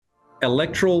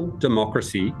Electoral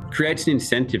democracy creates an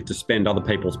incentive to spend other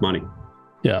people's money.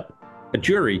 Yeah. A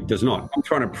jury does not. I'm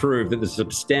trying to prove that the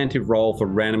substantive role for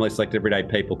randomly selected everyday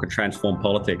people could transform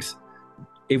politics.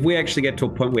 If we actually get to a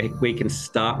point where we can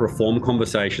start reform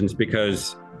conversations,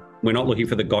 because we're not looking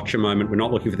for the gotcha moment, we're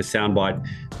not looking for the soundbite,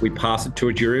 we pass it to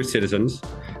a jury of citizens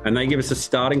and they give us a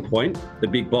starting point, the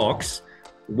big box,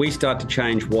 we start to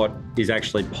change what is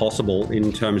actually possible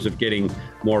in terms of getting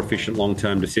more efficient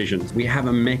long-term decisions. We have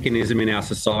a mechanism in our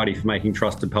society for making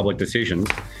trusted public decisions.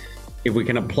 If we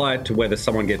can apply it to whether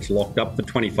someone gets locked up for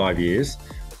 25 years,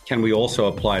 can we also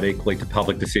apply it equally to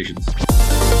public decisions?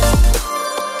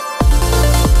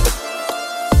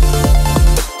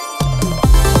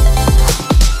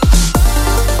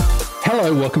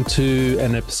 Hello, welcome to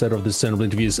an episode of the Discernible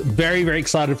Interviews. Very, very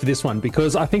excited for this one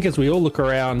because I think as we all look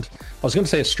around, I was going to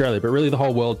say Australia, but really the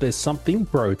whole world, there's something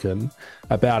broken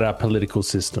about our political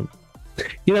system.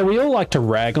 You know, we all like to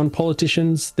rag on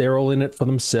politicians. They're all in it for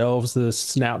themselves. The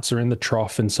snouts are in the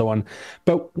trough and so on.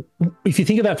 But if you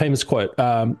think of that famous quote,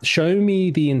 show me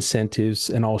the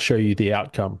incentives and I'll show you the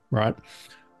outcome, right?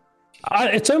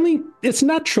 It's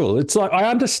natural. It's like, I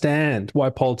understand why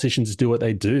politicians do what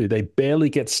they do. They barely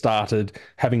get started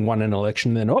having won an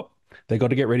election, then, they got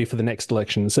to get ready for the next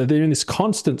election. So they're in this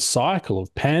constant cycle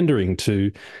of pandering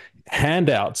to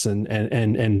handouts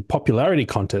and popularity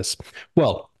contests.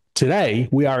 Well, today,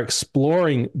 we are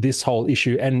exploring this whole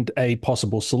issue and a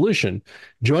possible solution.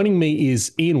 Joining me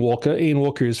is Iain Walker. Iain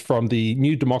Walker is from the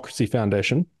New Democracy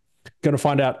Foundation. Going to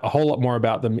find out a whole lot more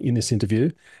about them in this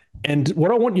interview. And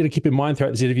what I want you to keep in mind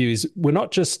throughout this interview is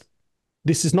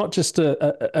this is not just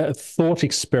a thought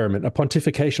experiment, a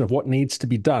pontification of what needs to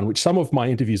be done, which some of my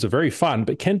interviews are very fun,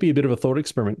 but can be a bit of a thought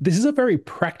experiment. This is a very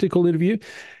practical interview.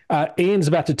 Iain's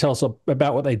about to tell us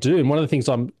about what they do. And one of the things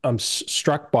I'm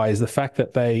struck by is the fact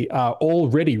that they are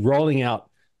already rolling out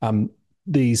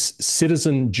these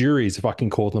citizen juries, if I can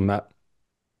call them that,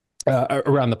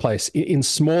 around the place in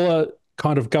smaller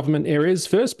kind of government areas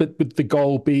first, but with the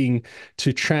goal being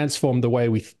to transform the way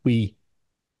we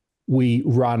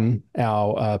run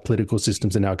our political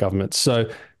systems and our governments. So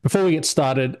before we get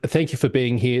started, thank you for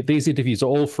being here. These interviews are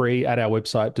all free at our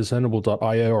website,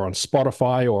 discernible.io, or on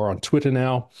Spotify or on Twitter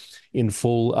now in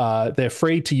full. They're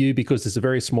free to you because there's a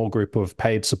very small group of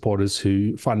paid supporters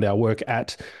who fund our work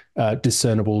at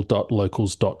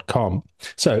discernible.locals.com.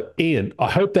 So Iain, I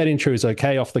hope that intro is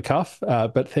okay off the cuff,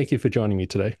 but thank you for joining me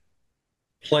today.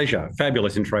 Pleasure.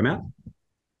 Fabulous intro, Matt.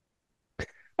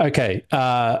 Okay.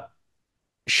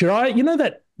 Should I,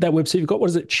 that website you've got, what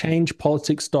is it?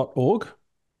 Changepolitics.org?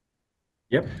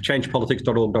 Yep.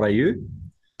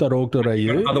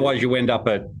 Changepolitics.org.au. Otherwise you end up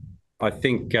at, I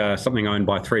think, something owned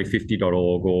by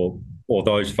 350.org or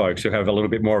those folks who have a little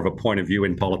bit more of a point of view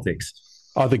in politics.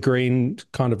 Oh, the green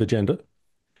kind of agenda?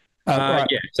 Right.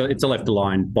 Yeah, so it's a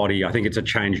left-aligned body. I think it's a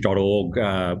change.org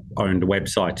owned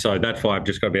website. So that's why I've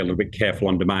just got to be a little bit careful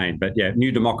on domain. But yeah,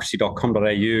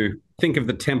 newdemocracy.com.au. Think of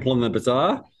the temple and the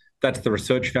bazaar. That's the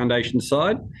Research Foundation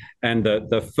side. And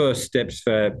the first steps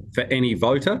for any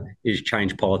voter is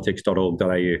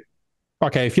changepolitics.org.au.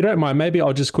 Okay, if you don't mind, maybe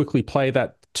I'll just quickly play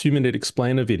that 2-minute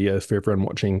explainer video for everyone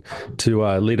watching to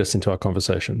lead us into our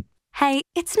conversation. Hey,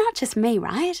 it's not just me,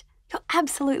 right? You're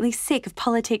absolutely sick of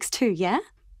politics too, yeah?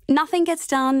 Nothing gets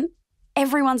done,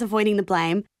 everyone's avoiding the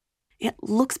blame, it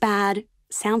looks bad,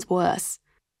 sounds worse.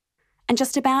 And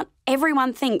just about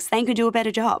everyone thinks they could do a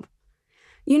better job.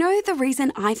 You know, the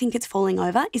reason I think it's falling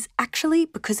over is actually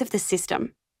because of the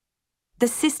system. The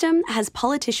system has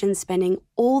politicians spending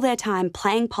all their time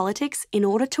playing politics in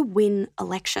order to win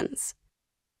elections.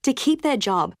 To keep their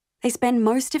job, they spend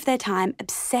most of their time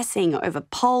obsessing over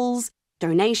polls,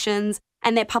 donations,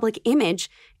 and their public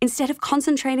image instead of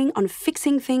concentrating on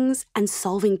fixing things and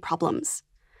solving problems.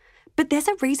 But there's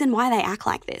a reason why they act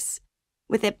like this.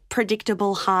 With their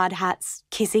predictable hard hats,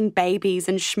 kissing babies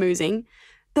and schmoozing,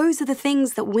 those are the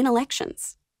things that win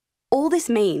elections. All this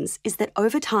means is that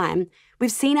over time,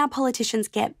 we've seen our politicians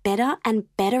get better and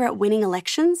better at winning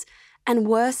elections and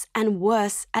worse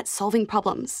at solving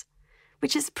problems,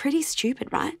 which is pretty stupid,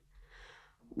 right?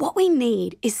 What we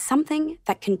need is something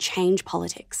that can change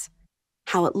politics.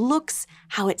 How it looks,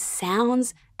 how it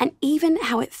sounds, and even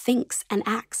how it thinks and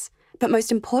acts. But most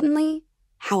importantly,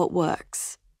 how it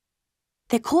works.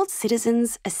 They're called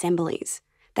citizens' assemblies.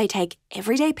 They take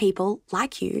everyday people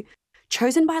like you,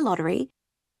 chosen by lottery,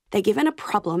 they're given a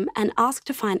problem and asked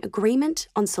to find agreement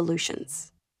on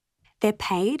solutions. They're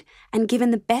paid and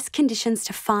given the best conditions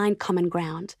to find common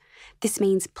ground. This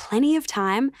means plenty of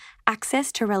time,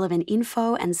 access to relevant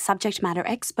info and subject matter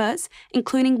experts,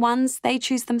 including ones they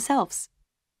choose themselves.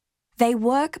 They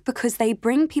work because they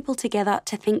bring people together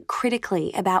to think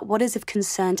critically about what is of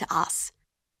concern to us.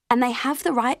 And they have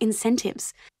the right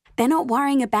incentives. They're not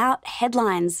worrying about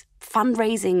headlines,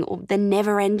 fundraising, or the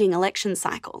never-ending election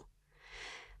cycle.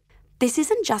 This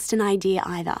isn't just an idea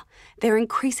either. They're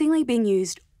increasingly being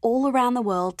used all around the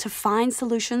world to find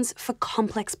solutions for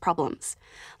complex problems,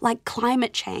 like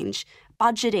climate change,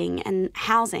 budgeting and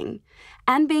housing,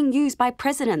 and being used by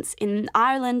presidents in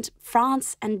Ireland,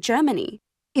 France, and Germany.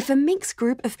 If a mixed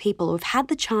group of people who've had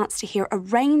the chance to hear a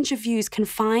range of views can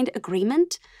find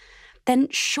agreement, then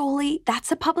surely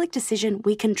that's a public decision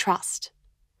we can trust.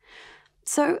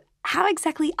 So how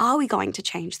exactly are we going to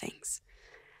change things?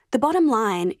 The bottom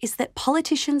line is that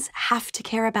politicians have to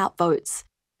care about votes.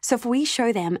 So if we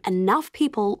show them enough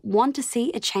people want to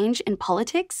see a change in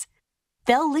politics,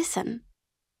 they'll listen.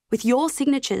 With your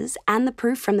signatures and the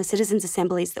proof from the citizens'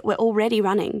 assemblies that we're already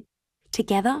running,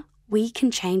 together we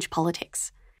can change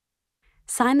politics.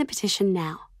 Sign the petition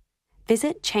now.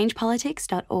 Visit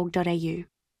changepolitics.org.au.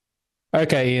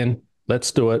 Okay, Iain,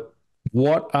 let's do it.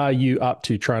 What are you up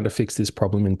to trying to fix this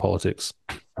problem in politics?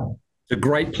 It's a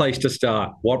great place to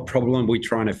start. What problem are we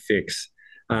trying to fix?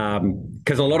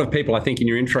 Because a lot of people, I think in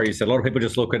your intro, you said a lot of people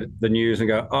just look at the news and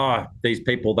go, oh, these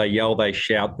people, they yell, they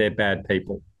shout, they're bad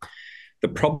people. The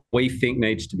problem we think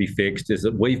needs to be fixed is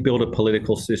that we've built a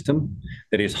political system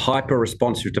that is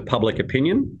hyper-responsive to public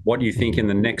opinion, what you think in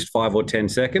the next 5 or 10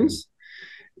 seconds.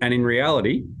 And in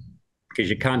reality, because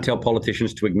you can't tell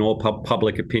politicians to ignore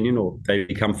public opinion or they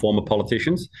become former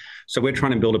politicians. So we're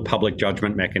trying to build a public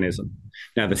judgment mechanism.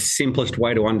 Now, the simplest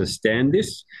way to understand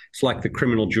this, it's like the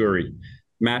criminal jury.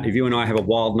 Matt, if you and I have a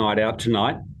wild night out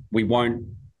tonight, we won't,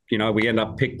 we end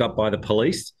up picked up by the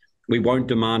police. We won't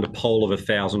demand a poll of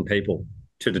 1,000 people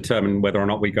to determine whether or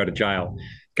not we go to jail,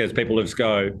 because people just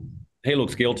go, he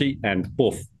looks guilty, and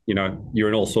poof, you're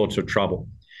in all sorts of trouble.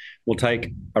 We'll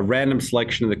take a random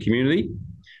selection of the community.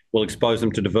 We'll expose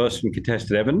them to diverse and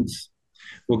contested evidence.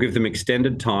 We'll give them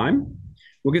extended time.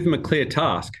 We'll give them a clear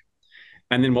task.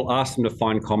 And then we'll ask them to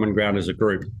find common ground as a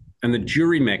group. And the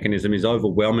jury mechanism is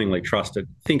overwhelmingly trusted.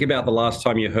 Think about the last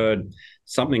time you heard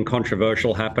something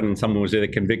controversial happen and someone was either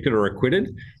convicted or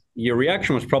acquitted. Your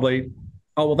reaction was probably,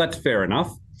 oh, well, that's fair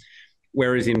enough.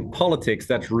 Whereas in politics,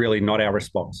 that's really not our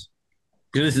response.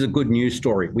 Because this is a good news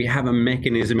story. We have a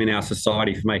mechanism in our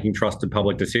society for making trusted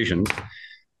public decisions.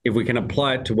 If we can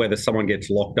apply it to whether someone gets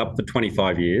locked up for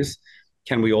 25 years,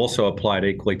 can we also apply it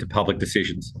equally to public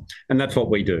decisions? And that's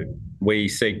what we do. We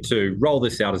seek to roll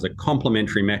this out as a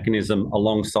complementary mechanism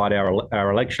alongside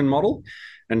our election model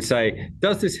and say,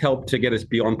 does this help to get us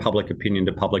beyond public opinion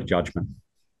to public judgment?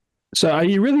 So are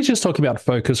you really just talking about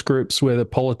focus groups where the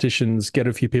politicians get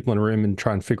a few people in a room and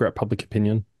try and figure out public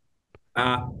opinion?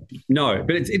 No,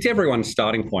 but it's everyone's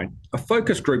starting point. A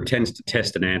focus group tends to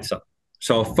test an answer.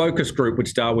 So a focus group would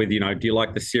start with, do you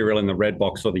like the cereal in the red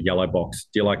box or the yellow box?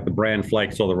 Do you like the bran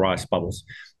flakes or the rice bubbles?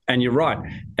 And you're right,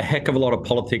 a heck of a lot of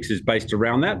politics is based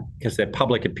around that because they're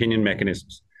public opinion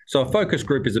mechanisms. So a focus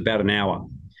group is about an hour.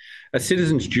 A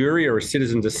citizens' jury or a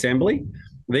citizens' assembly,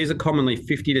 these are commonly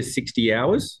 50 to 60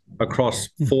 hours across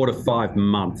 4 to 5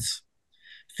 months.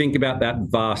 Think about that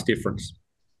vast difference.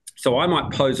 So I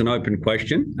might pose an open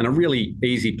question, and a really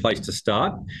easy place to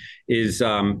start is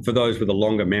for those with a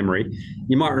longer memory.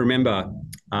 You might remember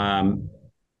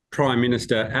Prime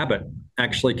Minister Abbott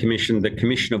actually commissioned the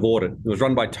Commission of Audit. It was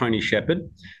run by Tony Shepherd,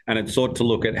 and it sought to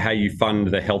look at how you fund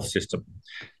the health system.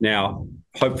 Now,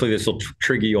 hopefully this will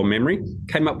trigger your memory.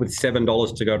 Came up with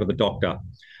 $7 to go to the doctor.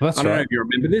 That's I don't right. know if you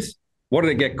remember this. What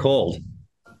did it get called?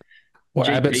 What,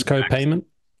 GP Abbott's tax. co-payment?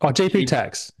 Oh, GP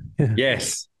tax. Yeah.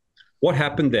 Yes. What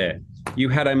happened there? You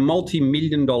had a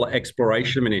multi-million-dollar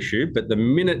exploration issue, but the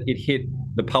minute it hit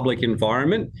the public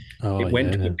environment, it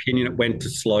went to opinion, it went to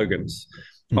slogans.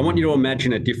 Mm-hmm. I want you to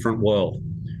imagine a different world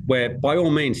where, by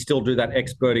all means, still do that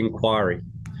expert inquiry.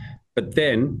 But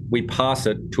then we pass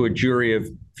it to a jury of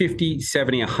 50,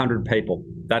 70, 100 people.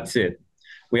 That's it.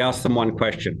 We ask them one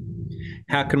question.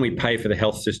 How can we pay for the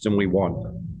health system we want?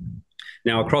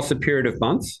 Now, across a period of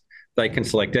months, they can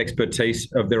select expertise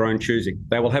of their own choosing.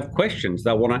 They will have questions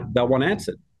they'll want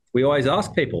answered. We always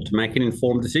ask people to make an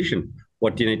informed decision.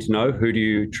 What do you need to know? Who do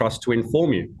you trust to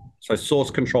inform you? So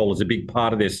source control is a big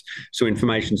part of this, so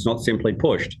information is not simply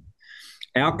pushed.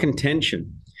 Our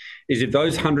contention is if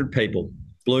those 100 people,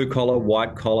 blue collar,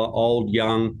 white collar, old,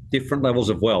 young, different levels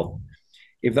of wealth,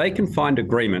 if they can find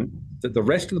agreement that the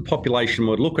rest of the population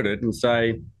would look at it and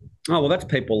say, oh, well, that's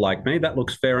people like me, that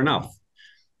looks fair enough.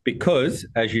 Because,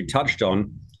 as you touched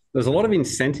on, there's a lot of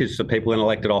incentives for people in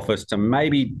elected office to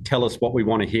maybe tell us what we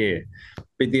want to hear.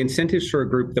 But the incentives for a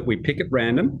group that we pick at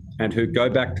random and who go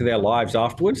back to their lives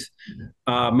afterwards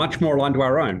are much more aligned to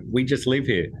our own. We just live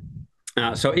here.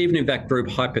 So even if that group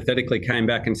hypothetically came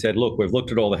back and said, look, we've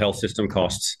looked at all the health system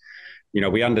costs,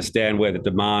 we understand where the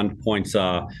demand points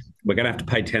are, we're going to have to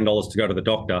pay $10 to go to the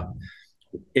doctor.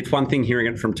 It's one thing hearing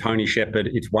it from Tony Shepherd.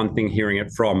 It's one thing hearing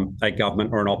it from a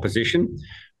government or an opposition.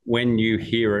 When you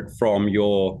hear it from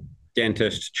your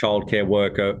dentist, childcare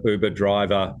worker, Uber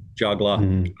driver,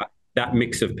 juggler, that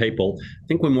mix of people, I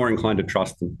think we're more inclined to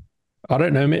trust them. I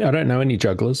don't know any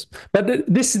jugglers, but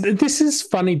this is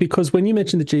funny because when you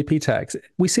mention the GP tax,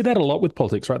 we see that a lot with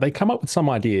politics, right? They come up with some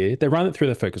idea, they run it through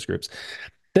their focus groups,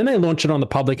 then they launch it on the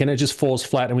public and it just falls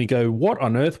flat, and we go, what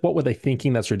on earth? What were they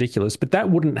thinking? That's ridiculous. But that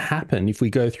wouldn't happen if we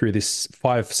go through this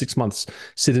 5-6 months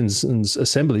citizens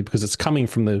assembly, because it's coming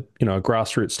from the a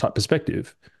grassroots type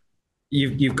perspective.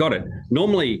 You've got it.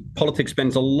 Normally, politics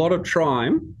spends a lot of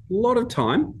time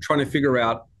trying to figure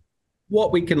out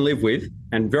what we can live with,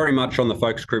 and very much on the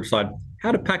focus group side,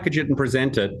 how to package it and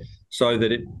present it so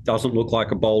that it doesn't look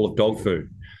like a bowl of dog food.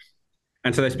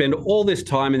 And so they spend all this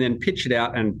time and then pitch it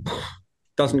out and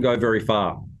doesn't go very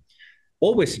far.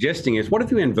 All we're suggesting is, what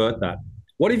if you invert that?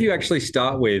 What if you actually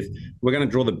start with, we're going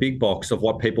to draw the big box of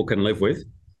what people can live with,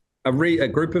 a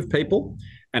group of people,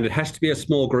 and it has to be a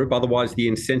small group, otherwise the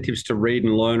incentives to read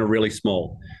and learn are really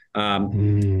small.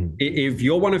 If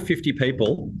you're one of 50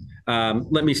 people,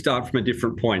 let me start from a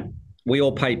different point. We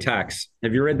all pay tax.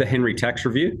 Have you read the Henry Tax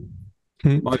Review?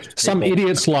 Some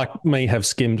idiots like me have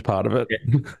skimmed part of it.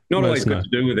 Yeah. Not always good to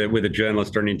do with a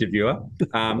journalist or an interviewer.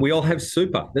 We all have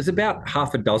super. There's about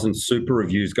half a dozen super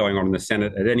reviews going on in the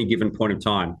Senate at any given point of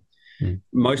time.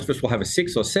 Most of us will have a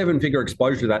 6 or 7 figure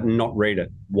exposure to that and not read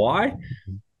it. Why?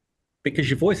 Because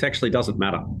your voice actually doesn't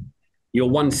matter. You're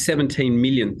 1/17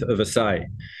 millionth of a say.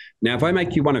 Now, if I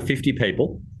make you one of 50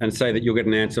 people and say that you'll get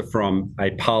an answer from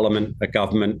a parliament, a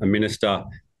government, a minister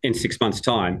in 6 months'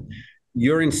 time,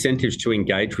 your incentives to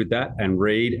engage with that and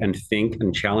read and think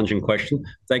and challenge and question,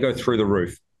 they go through the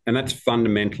roof. And that's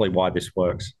fundamentally why this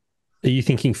works. Are you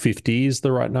thinking 50 is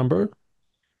the right number?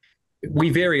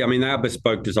 We vary. I mean, they are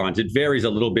bespoke designs. It varies a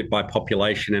little bit by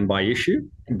population and by issue,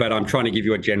 but I'm trying to give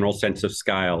you a general sense of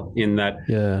scale in that.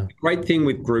 The great thing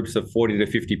with groups of 40 to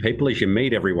 50 people is you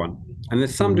meet everyone. And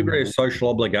there's some degree of social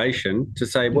obligation to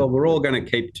say, well, we're all going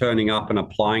to keep turning up and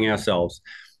applying ourselves.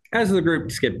 As the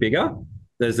groups get bigger,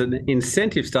 there's an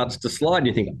incentive starts to slide and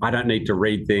you think, I don't need to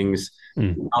read things.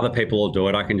 Other people will do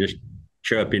it. I can just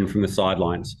chirp in from the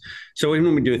sidelines. So even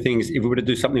when we do things, if we were to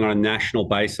do something on a national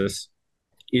basis,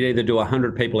 you'd either do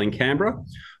 100 people in Canberra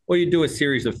or you do a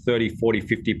series of 30, 40,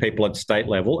 50 people at state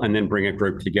level and then bring a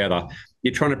group together.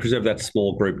 You're trying to preserve that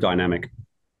small group dynamic.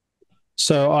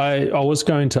 So I was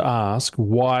going to ask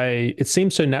why it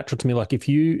seems so natural to me. Like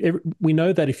we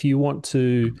know that if you want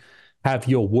to have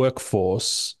your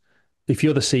workforce, if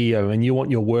you're the CEO and you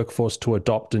want your workforce to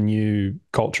adopt a new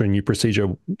culture, a new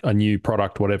procedure, a new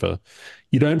product, whatever,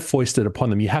 you don't foist it upon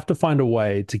them. You have to find a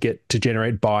way to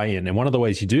generate buy-in. And one of the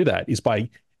ways you do that is by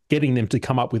getting them to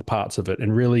come up with parts of it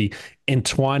and really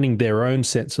entwining their own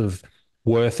sense of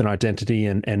worth and identity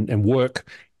and work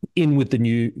in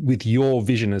with your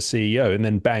vision as CEO, and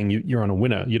then bang, you're on a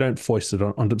winner. You don't foist it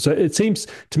on them. So it seems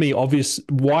to me obvious,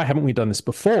 why haven't we done this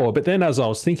before? But then as I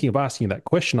was thinking of asking that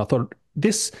question, I thought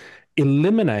this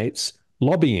eliminates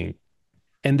lobbying.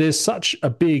 And there's such a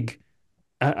big,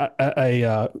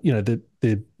 the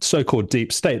so-called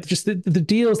deep state, just the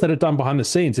deals that are done behind the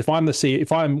scenes. If I'm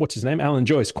what's his name, Alan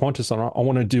Joyce, Qantas, and I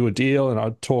want to do a deal and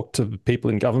I talk to people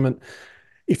in government,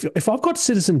 if I've got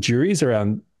citizen juries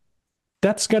around,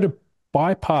 that's going to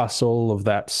bypass all of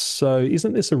that. So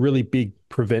isn't this a really big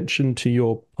prevention to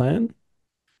your plan?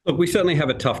 Look, we certainly have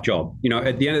a tough job.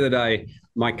 At the end of the day,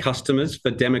 my customers for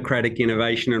democratic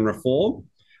innovation and reform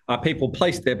are people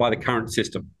placed there by the current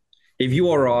system. If you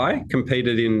or I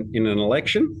competed in an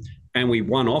election and we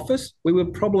won office, we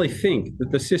would probably think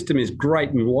that the system is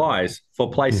great and wise for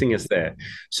placing us there.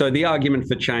 So the argument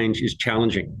for change is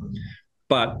challenging.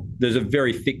 But there's a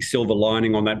very thick silver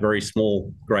lining on that very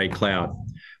small grey cloud.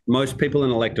 Most people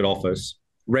in elected office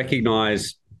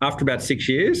recognise after about 6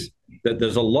 years that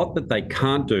there's a lot that they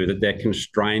can't do, that they're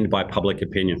constrained by public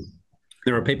opinion.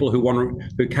 There are people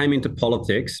who came into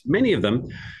politics, many of them,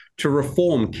 to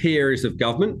reform key areas of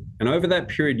government. And over that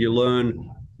period, you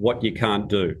learn what you can't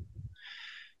do.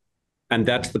 And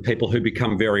that's the people who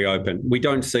become very open. We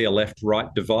don't see a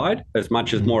left-right divide as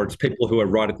much as more it's people who are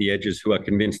right at the edges who are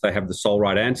convinced they have the sole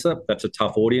right answer. That's a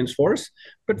tough audience for us.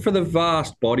 But for the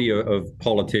vast body of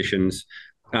politicians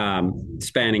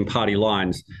spanning party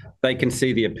lines, They can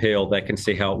see the appeal. They can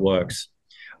see how it works.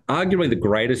 Arguably, the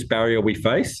greatest barrier we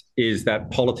face is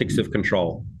that politics of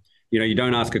control. You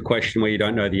don't ask a question where you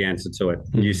don't know the answer to it.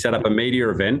 You set up a media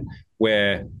event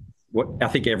where what I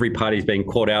think every party's being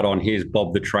caught out on, here's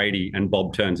Bob the tradie, and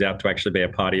Bob turns out to actually be a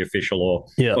party official or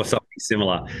something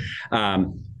similar.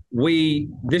 We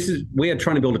are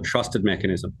trying to build a trusted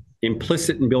mechanism.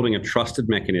 Implicit in building a trusted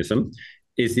mechanism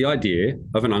is the idea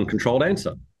of an uncontrolled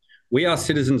answer. We ask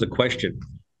citizens a question.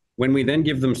 When we then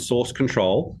give them source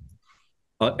control,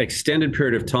 extended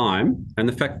period of time, and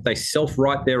the fact that they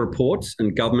self-write their reports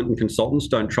and government and consultants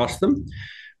don't trust them,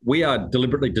 we are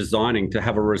deliberately designing to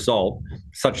have a result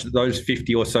such that those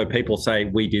 50 or so people say,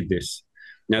 we did this.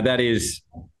 Now,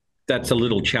 that's a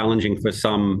little challenging for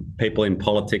some people in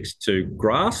politics to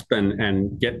grasp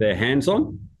and get their hands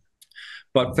on.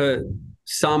 But for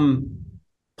some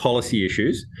policy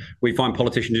issues, we find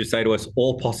politicians who say to us,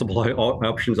 all possible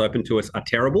options open to us are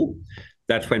terrible.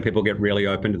 That's when people get really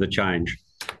open to the change.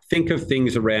 Think of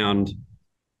things around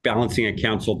balancing a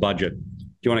council budget.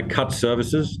 Do you want to cut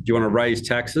services? Do you want to raise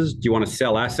taxes? Do you want to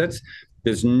sell assets?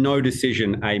 There's no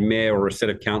decision a mayor or a set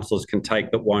of councillors can take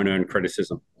that won't earn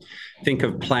criticism. Think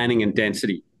of planning and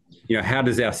density. How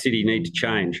does our city need to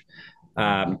change?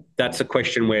 That's a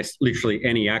question where literally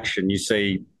any action you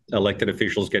see elected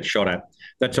officials get shot at.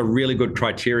 That's a really good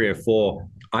criteria for,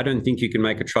 I don't think you can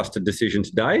make a trusted decision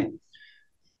today.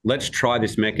 Let's try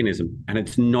this mechanism. And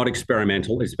it's not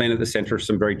experimental. It's been at the centre of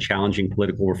some very challenging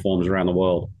political reforms around the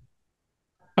world.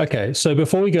 Okay, so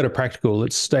before we go to practical,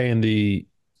 let's stay in the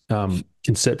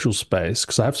conceptual space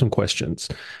because I have some questions.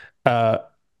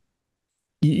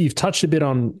 You've touched a bit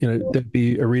on, there'd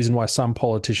be a reason why some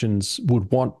politicians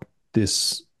would want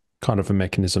this kind of a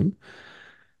mechanism.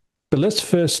 But let's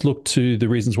first look to the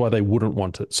reasons why they wouldn't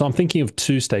want it. So I'm thinking of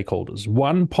two stakeholders.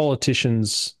 One,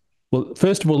 politicians. Well,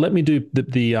 first of all, let me do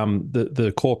the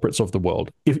corporates of the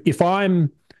world. If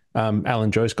I'm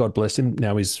Alan Joyce, God bless him,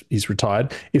 now he's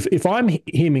retired. If I'm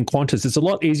him in Qantas, it's a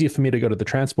lot easier for me to go to the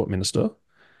transport minister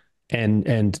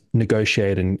and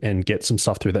negotiate and get some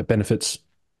stuff through that benefits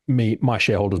me, my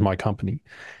shareholders, my company.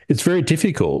 It's very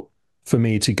difficult for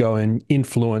me to go and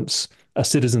influence a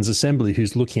citizens' assembly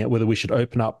who's looking at whether we should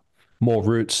open up more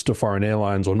routes to foreign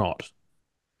airlines or not.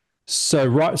 So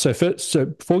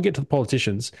before we get to the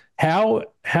politicians,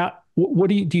 what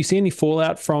do you see any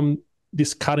fallout from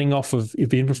this cutting off of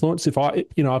influence? If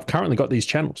I've currently got these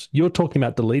channels, you're talking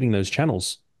about deleting those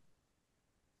channels.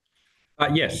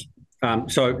 Yes.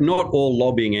 So not all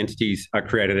lobbying entities are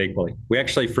created equally. We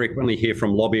actually frequently hear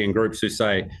from lobbying groups who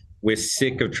say we're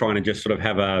sick of trying to just sort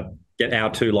of get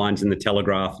our 2 lines in the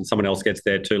Telegraph and someone else gets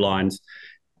their 2 lines.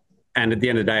 And at the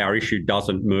end of the day, our issue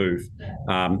doesn't move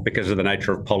because of the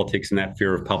nature of politics and that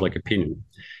fear of public opinion.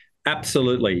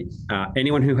 Absolutely.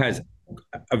 Anyone who has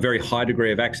a very high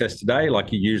degree of access today,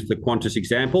 like you used the Qantas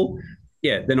example,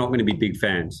 they're not going to be big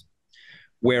fans.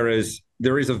 Whereas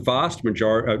there is a vast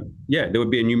majority, there would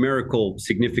be a numerical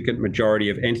significant majority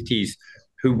of entities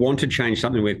who want to change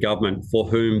something with government for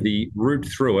whom the route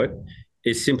through it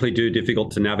is simply too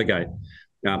difficult to navigate.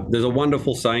 There's a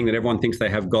wonderful saying that everyone thinks they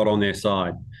have God on their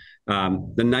side.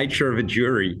 The nature of a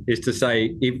jury is to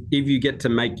say, if you get to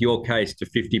make your case to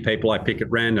 50 people I pick at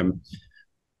random,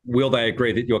 will they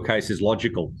agree that your case is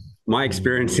logical? My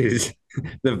experience is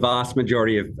the vast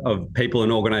majority of people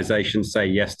and organisations say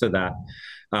yes to that.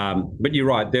 But you're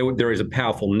right, there is a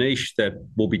powerful niche that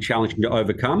will be challenging to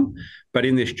overcome. But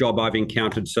in this job, I've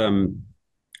encountered some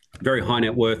very high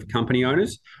net worth company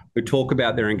owners who talk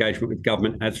about their engagement with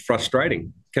government as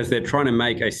frustrating because they're trying to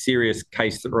make a serious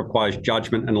case that requires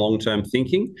judgment and long-term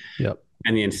thinking. Yep.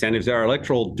 And the incentives of our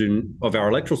electoral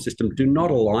system do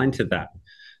not align to that.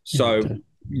 So,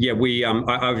 we I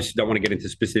obviously don't want to get into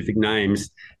specific names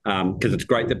because it's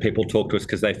great that people talk to us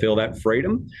because they feel that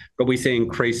freedom. But we see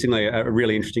increasingly a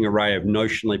really interesting array of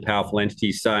notionally powerful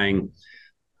entities saying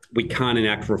we can't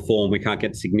enact reform, we can't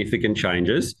get significant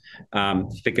changes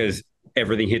because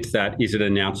everything hits that. Is it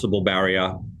an announceable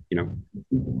barrier?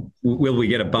 Will we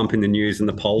get a bump in the news and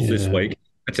the polls this week?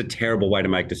 That's a terrible way to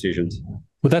make decisions.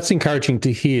 Well, that's encouraging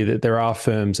to hear that there are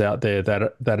firms out there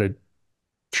that are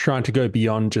trying to go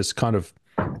beyond just kind of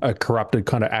a corrupted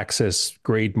kind of access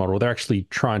greed model. They're actually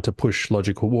trying to push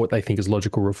what they think is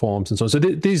logical reforms and so on. So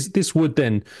this would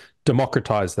then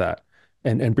democratize that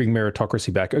and bring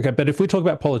meritocracy back. Okay, but if we talk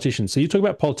about politicians, so you talk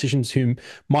about politicians who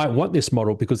might want this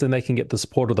model because then they can get the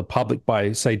support of the public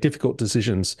by, say, difficult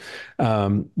decisions.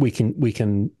 We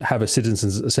can have a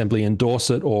citizens' assembly endorse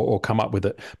it or come up with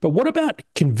it. But what about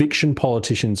conviction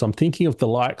politicians? I'm thinking of the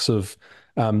likes of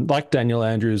like Daniel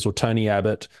Andrews or Tony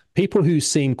Abbott, people who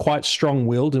seem quite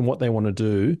strong-willed in what they want to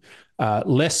do,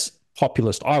 less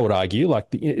populist, I would argue. Like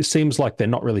it seems like they're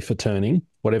not really for turning,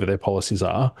 whatever their policies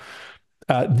are.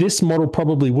 This model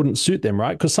probably wouldn't suit them,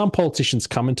 right? Because some politicians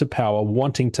come into power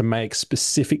wanting to make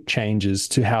specific changes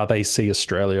to how they see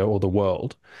Australia or the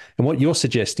world. And what you're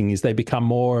suggesting is they become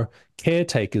more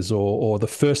caretakers or the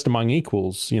first among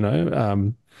equals,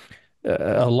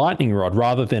 a lightning rod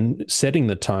rather than setting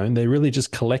the tone. They're really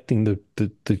just collecting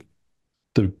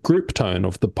the group tone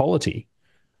of the polity.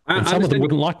 And some of them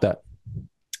wouldn't like that.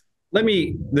 I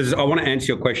want to answer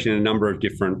your question in a number of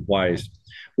different ways.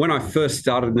 When I first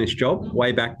started in this job,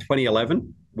 way back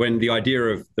 2011, when the idea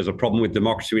of there's a problem with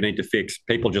democracy we need to fix,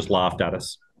 people just laughed at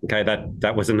us. Okay,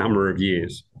 that was a number of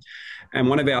years. And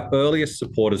one of our earliest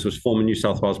supporters was former New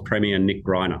South Wales Premier Nick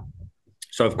Greiner.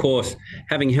 So, of course,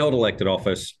 having held elected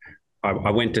office,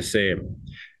 I went to see him.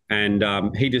 And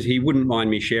he wouldn't mind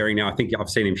me sharing now. I think I've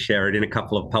seen him share it in a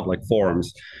couple of public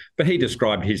forums. But he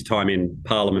described his time in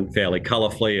Parliament fairly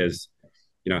colourfully as,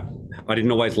 I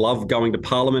didn't always love going to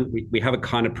Parliament. We have a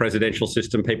kind of presidential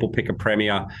system. People pick a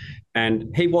premier.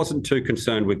 And he wasn't too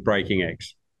concerned with breaking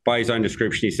eggs. By his own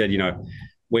description, he said,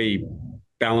 we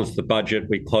balanced the budget.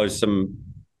 We closed some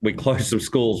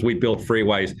schools. We built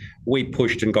freeways. We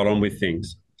pushed and got on with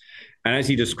things. And as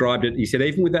he described it, he said,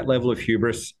 even with that level of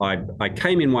hubris, I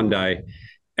came in one day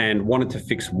and wanted to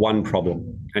fix one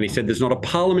problem. And he said, there's not a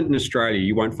parliament in Australia.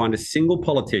 You won't find a single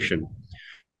politician.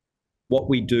 What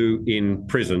we do in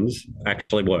prisons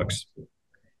actually works.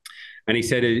 And he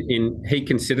said he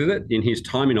considered it in his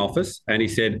time in office. And he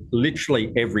said,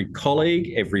 literally every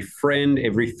colleague, every friend,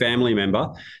 every family member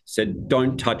said,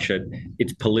 don't touch it.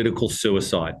 It's political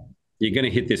suicide. You're going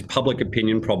to hit this public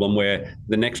opinion problem where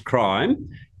the next crime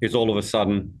is all of a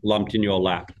sudden lumped in your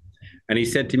lap. And he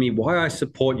said to me, why I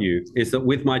support you is that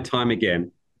with my time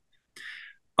again,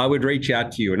 I would reach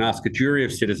out to you and ask a jury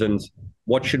of citizens,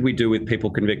 what should we do with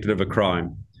people convicted of a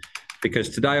crime? Because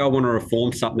today I want to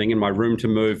reform something and my room to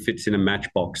move fits in a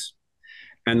matchbox.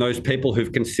 And those people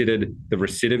who've considered the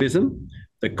recidivism,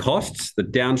 the costs, the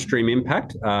downstream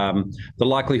impact, the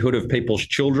likelihood of people's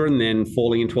children then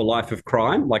falling into a life of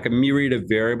crime, like a myriad of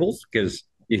variables, because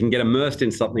you can get immersed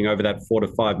in something over that 4 to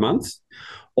 5 months,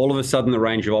 all of a sudden the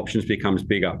range of options becomes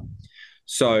bigger.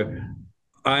 So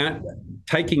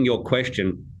taking your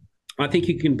question, I think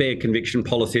you can be a conviction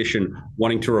politician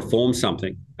wanting to reform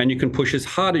something and you can push as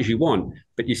hard as you want,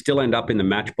 but you still end up in the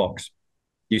matchbox.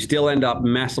 You still end up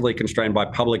massively constrained by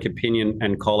public opinion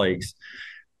and colleagues.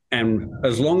 And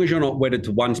as long as you're not wedded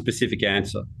to one specific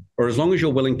answer, or as long as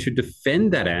you're willing to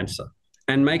defend that answer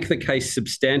and make the case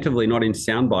substantively, not in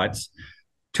sound bites,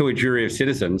 to a jury of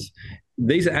citizens,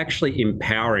 these are actually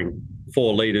empowering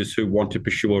for leaders who want to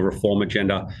pursue a reform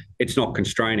agenda. It's not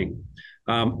constraining.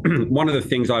 One of the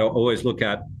things I always look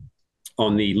at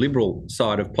on the Liberal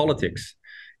side of politics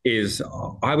is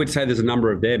I would say there's a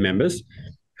number of their members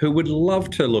who would love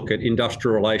to look at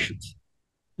industrial relations.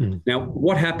 Now,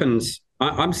 what happens,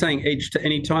 I'm saying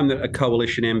any time that a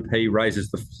coalition MP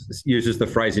uses the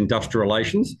phrase industrial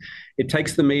relations, it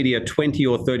takes the media 20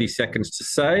 or 30 seconds to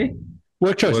say,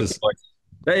 work choices.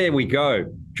 There we go.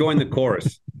 Join the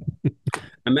chorus.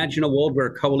 Imagine a world where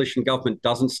a coalition government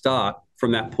doesn't start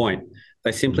from that point.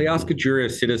 They simply ask a jury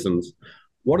of citizens,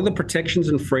 what are the protections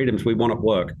and freedoms we want at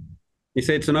work? You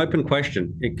see, it's an open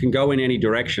question. It can go in any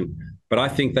direction. But I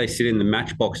think they sit in the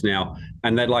matchbox now,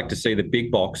 and they'd like to see the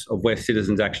big box of where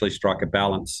citizens actually strike a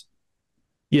balance.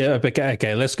 Yeah,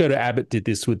 okay. Let's go to Abbott did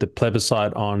this with the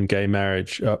plebiscite on gay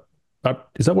marriage.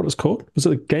 Is that what it's called? Was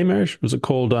it gay marriage? Was it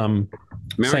called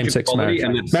same-sex marriage?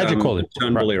 Marriage equality.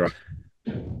 Right.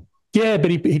 Yeah, but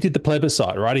he did the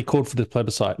plebiscite, right? He called for the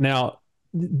plebiscite. Now,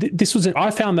 this was I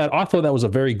thought that was a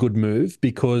very good move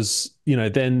because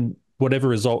then whatever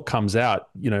result comes out,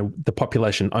 the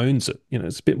population owns it.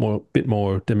 It's a bit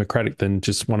more democratic than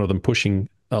just one of them pushing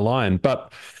a line.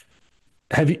 But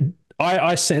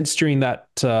I sensed during that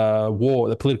war,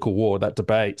 the political war, that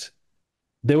debate,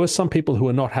 there were some people who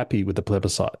were not happy with the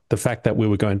plebiscite, the fact that we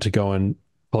were going to go and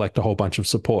collect a whole bunch of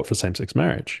support for same-sex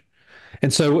marriage.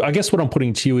 And so I guess what I'm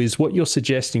putting to you is what you're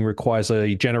suggesting requires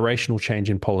a generational change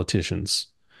in politicians,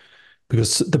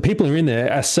 because the people who are in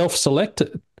there are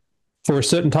self-selected for a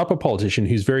certain type of politician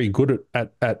who's very good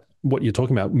at what you're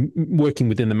talking about, working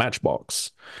within the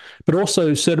matchbox, but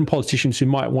also certain politicians who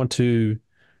might want to,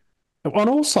 on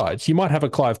all sides, you might have a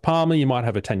Clive Palmer, you might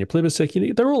have a Tanya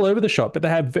Plibersek, they're all over the shop, but they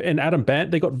have an Adam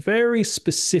Bandt, they got very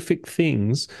specific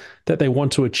things that they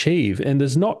want to achieve. And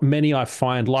there's not many I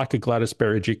find like a Gladys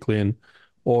Berejiklian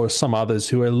or some others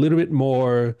who are a little bit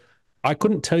more, I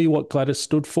couldn't tell you what Gladys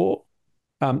stood for.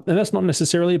 And that's not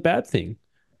necessarily a bad thing.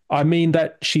 I mean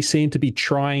that she seemed to be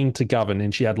trying to govern,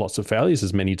 and she had lots of failures,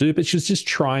 as many do, but she was just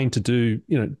trying to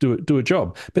do a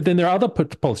job. But then there are other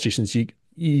politicians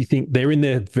you think they're in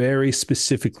there very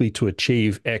specifically to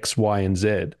achieve X, Y, and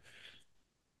Z.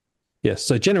 Yes,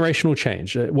 so generational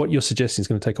change. What you're suggesting is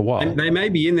going to take a while. And they may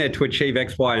be in there to achieve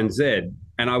X, Y, and Z,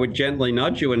 and I would gently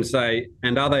nudge you and say,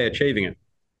 and are they achieving it?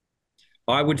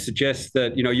 I would suggest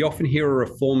that, you often hear a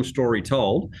reform story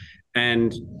told,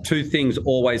 and two things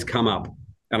always come up.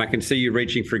 And I can see you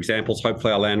reaching for examples.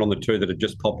 Hopefully, I'll land on the two that have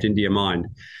just popped into your mind.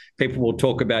 People will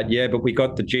talk about, but we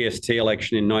got the GST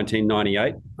election in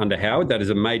 1998 under Howard. That is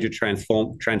a major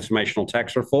transformational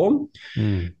tax reform.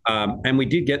 And we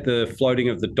did get the floating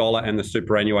of the dollar and the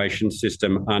superannuation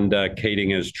system under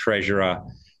Keating as treasurer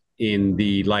in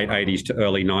the late 80s to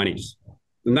early 90s.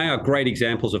 And they are great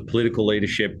examples of political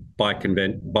leadership by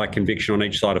conviction on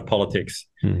each side of politics.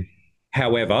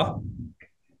 However,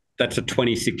 that's a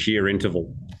 26-year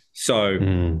interval.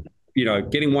 So,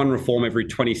 getting one reform every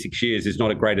 26 years is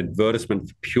not a great advertisement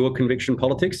for pure conviction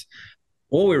politics.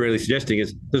 All we're really suggesting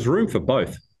is there's room for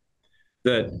both,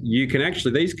 that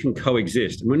these can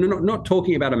coexist. And we're not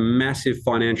talking about a massive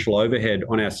financial overhead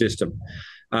on our system.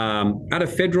 At a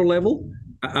federal level,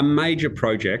 a major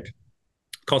project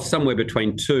costs somewhere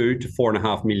between $2 to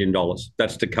 $4.5 million.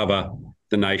 That's to cover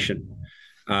the nation.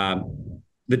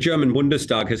 The German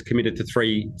Bundestag has committed to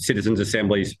 3 citizens'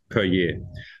 assemblies per year.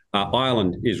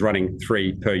 Ireland is running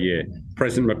 3 per year.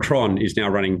 President Macron is now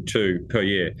running 2 per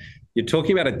year. You're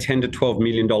talking about a $10 to $12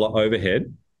 million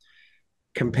overhead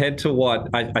compared to what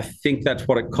I think that's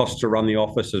what it costs to run the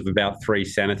office of about 3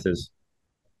 senators.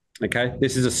 Okay,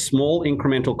 this is a small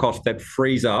incremental cost that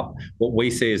frees up what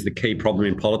we see as the key problem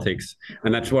in politics.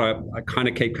 And that's what I kind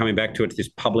of keep coming back to. It's this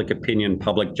public opinion,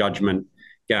 public judgment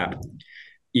gap.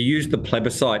 You use the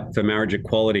plebiscite for marriage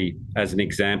equality as an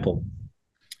example.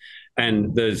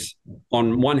 And there's,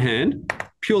 on one hand,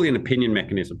 purely an opinion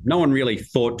mechanism. No one really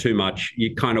thought too much.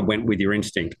 You kind of went with your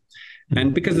instinct.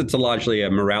 And because it's largely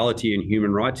a morality and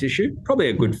human rights issue, probably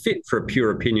a good fit for a pure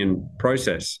opinion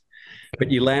process. But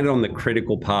you landed on the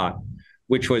critical part,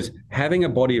 which was having a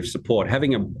body of support,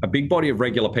 having a big body of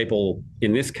regular people,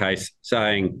 in this case,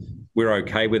 saying we're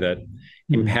okay with it,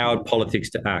 empowered politics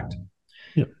to act.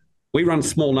 Yep. We run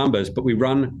small numbers, but we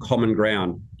run common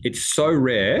ground. It's so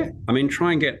rare. I mean,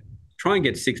 try and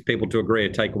get 6 people to agree a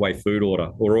takeaway food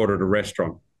order or order at a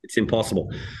restaurant. It's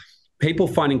impossible. People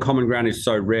finding common ground is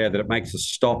so rare that it makes us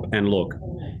stop and look.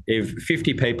 If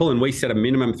 50 people, and we set a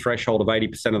minimum threshold of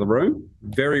 80% of the room,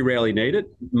 very rarely need it.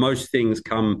 Most things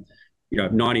come,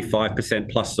 95%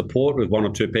 plus support with 1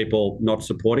 or 2 people not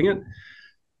supporting it.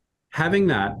 Having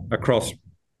that across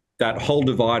that whole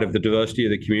divide of the diversity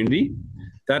of the community,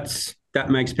 that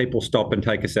makes people stop and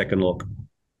take a second look.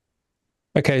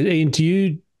 Okay, Ian, do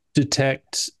you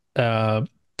detect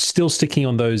still sticking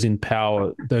on those in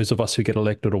power, those of us who get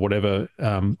elected or whatever,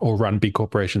 or run big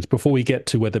corporations, before we get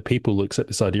to whether people accept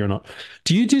this idea or not,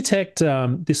 do you detect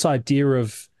this idea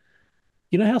of,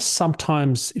 how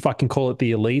sometimes, if I can call it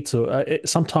the elite, or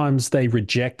sometimes they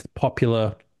reject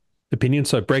popular opinion?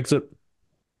 So Brexit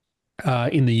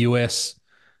in the US,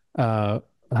 I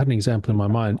had an example in my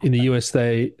mind. In the US,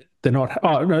 they're not.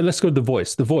 Oh no, let's go to The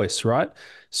Voice, right?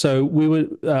 So we were.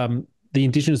 The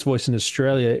Indigenous voice in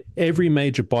Australia, every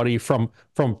major body from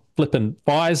flippin'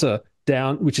 Pfizer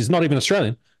down, which is not even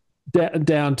Australian,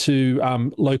 down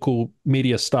to local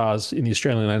media stars in the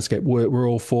Australian landscape, were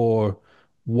all for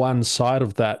one side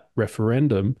of that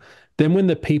referendum. Then when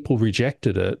the people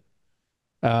rejected it,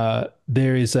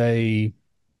 there is I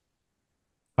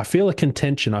feel a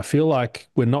contention. I feel like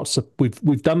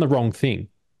we've done the wrong thing.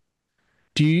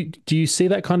 Do you see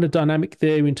that kind of dynamic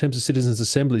there in terms of citizens'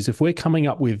 assemblies? If we're coming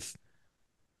up with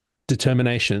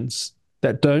determinations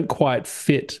that don't quite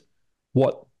fit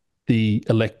what the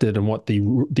elected and what the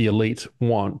elite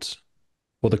want,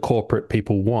 or the corporate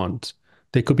people want,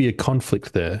 there could be a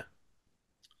conflict there.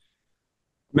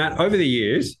 Matt, over the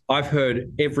years, I've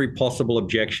heard every possible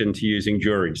objection to using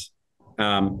juries.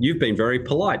 You've been very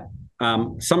polite.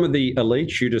 Some of the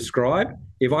elites you describe,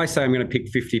 if I say I'm going to pick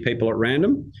 50 people at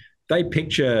random, they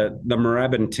picture the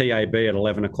Moorabbin TAB at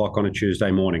 11 o'clock on a Tuesday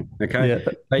morning, okay?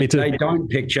 Yeah, me too. They don't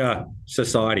picture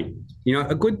society.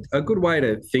 A good way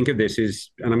to think of this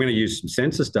is, and I'm going to use some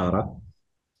census data.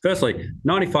 Firstly,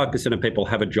 95% of people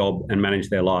have a job and manage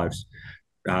their lives.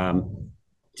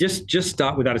 Just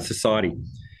start with that as society.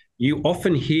 You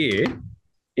often hear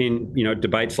in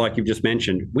debates like you've just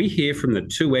mentioned, we hear from the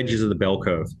 2 edges of the bell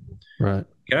curve. Right.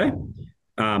 Okay?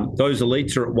 Those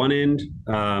elites are at one end.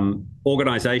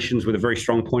 Organisations with a very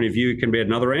strong point of view can be at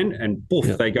another end, and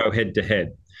poof, they go head to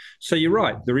head. So you're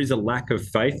right. There is a lack of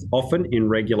faith often in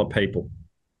regular people.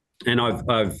 And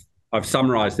I've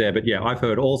summarized there, but yeah, I've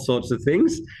heard all sorts of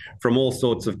things from all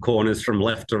sorts of corners, from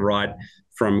left to right,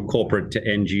 from corporate to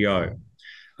NGO.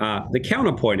 The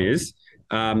counterpoint is,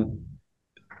 are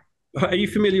you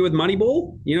familiar with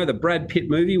Moneyball? You know, the Brad Pitt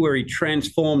movie where he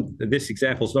transformed, this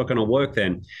example's not going to work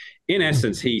then. In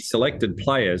essence, he selected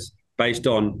players based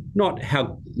on not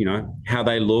how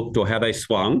they looked or how they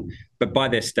swung, but by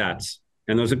their stats.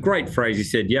 And there was a great phrase. He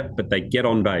said, yep, but they get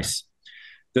on base.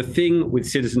 The thing with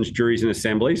citizens, juries and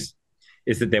assemblies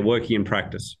is that they're working in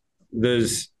practice.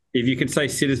 If you can say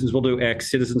citizens will do X,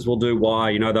 citizens will do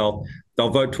Y, they'll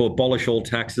vote to abolish all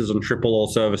taxes and triple all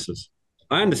services.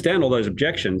 I understand all those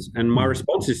objections. And my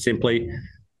response is simply,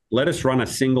 let us run a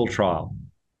single trial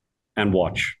and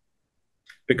watch.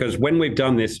 Because when we've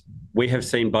done this, we have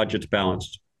seen budgets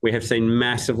balanced. We have seen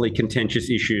massively contentious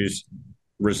issues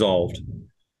resolved.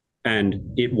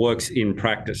 And it works in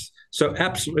practice. So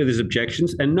absolutely there's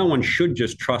objections, and no one should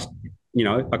just trust,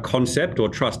 a concept or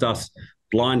trust us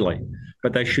blindly,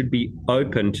 but they should be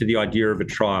open to the idea of a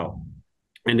trial.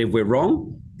 And if we're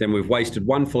wrong, then we've wasted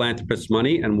one philanthropist's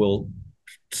money and we'll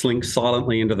slink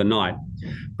silently into the night.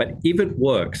 But if it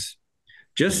works,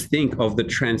 just think of the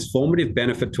transformative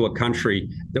benefit to a country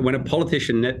that when a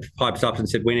politician pipes up and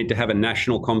said, we need to have a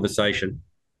national conversation,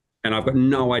 and I've got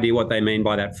no idea what they mean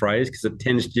by that phrase, because it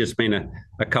tends to just mean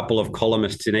a couple of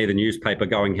columnists in either newspaper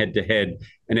going head to head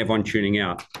and everyone tuning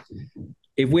out.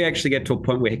 If we actually get to a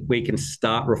point where we can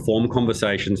start reform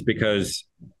conversations, because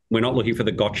we're not looking for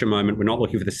the gotcha moment, we're not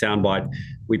looking for the soundbite,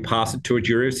 we pass it to a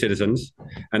jury of citizens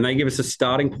and they give us a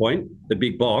starting point, the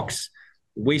big box,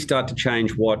 we start to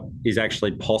change what is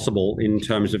actually possible in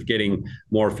terms of getting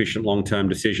more efficient long-term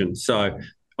decisions. So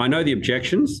I know the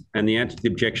objections, and the answer to the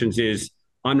objections is,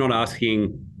 I'm not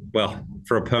asking,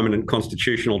 for a permanent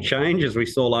constitutional change, as we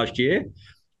saw last year.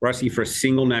 We're asking for a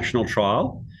single national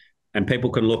trial, and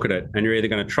people can look at it, and you're either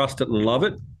going to trust it and love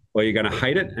it, or you're going to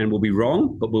hate it and we'll be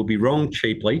wrong, but we'll be wrong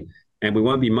cheaply, and we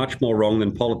won't be much more wrong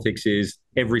than politics is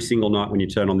every single night when you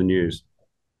turn on the news.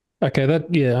 Okay,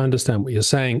 I understand what you're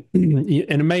saying. And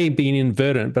it may be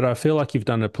inadvertent, but I feel like you've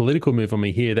done a political move on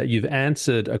me here, that you've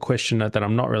answered a question that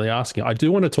I'm not really asking. I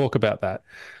do want to talk about that.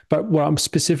 But what I'm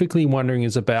specifically wondering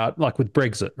is about, like with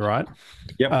Brexit, right?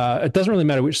 Yep. It doesn't really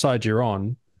matter which side you're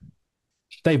on.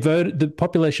 The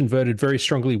population voted very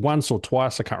strongly once or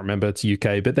twice. I can't remember. It's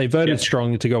UK, but they voted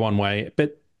strongly to go one way.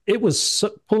 But it was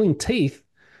pulling teeth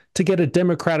to get a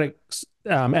democratic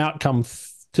outcome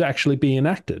to actually be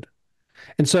enacted.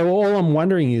 And so all I'm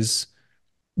wondering is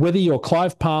whether you're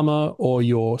Clive Palmer or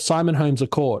you're Simon Holmes à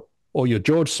Court or you're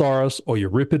George Soros or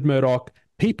you're Rupert Murdoch,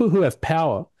 people who have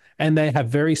power and they have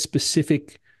very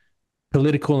specific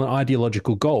political and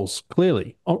ideological goals,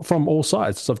 clearly, from all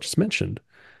sides, as I've just mentioned.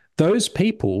 Those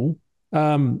people,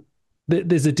 you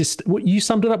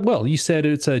summed it up well. You said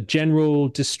it's a general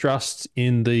distrust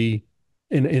in the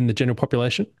general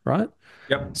population, right?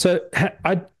 Yep. So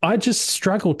I just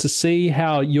struggle to see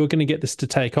how you're going to get this to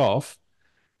take off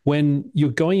when you're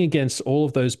going against all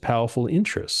of those powerful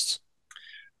interests.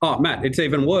 Oh, Matt, it's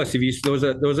even worse. There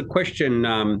was a question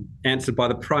answered by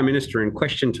the Prime Minister in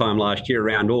question time last year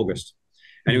around August.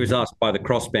 And he was asked by the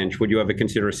crossbench, would you ever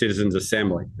consider a citizens'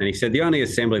 assembly? And he said, the only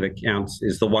assembly that counts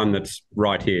is the one that's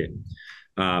right here.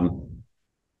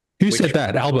 Who said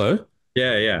that? Albo?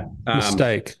 Yeah.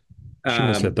 Mistake. Shouldn't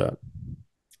have said that.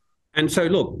 And so,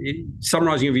 look,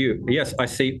 summarising your view, yes, I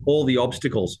see all the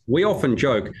obstacles. We often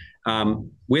joke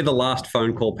we're the last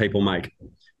phone call people make,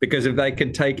 because if they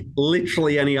could take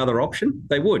literally any other option,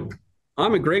 they would.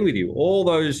 I'm agreeing with you. All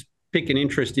those pick an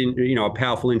interest in, a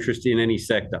powerful interest in any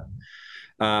sector.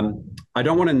 I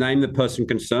don't want to name the person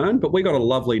concerned, but we got a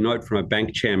lovely note from a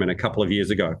bank chairman a couple of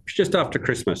years ago, just after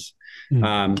Christmas.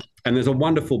 And there's a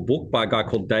wonderful book by a guy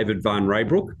called David Van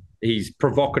Raybroek. He's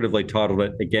provocatively titled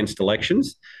it Against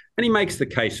Elections. And he makes the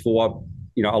case for what,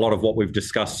 a lot of what we've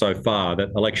discussed so far, that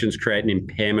elections create an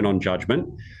impairment on judgment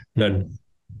that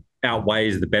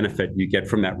outweighs the benefit you get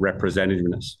from that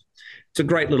representativeness. It's a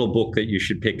great little book that you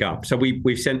should pick up. So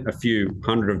we've sent a few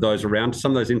hundred of those around to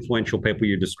some of those influential people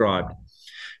you described.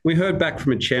 We heard back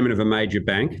from a chairman of a major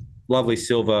bank, lovely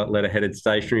silver letter-headed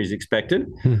stationery as expected,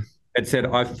 and said,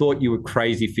 I've thought you were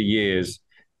crazy for years,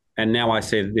 and now I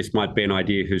see that this might be an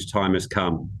idea whose time has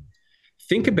come.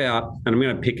 Think about, and I'm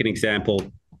going to pick an example,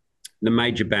 the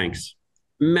major banks,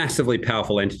 massively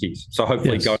powerful entities. So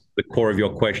hopefully go to the core of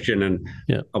your question, and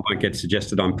I won't get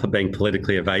suggested I'm being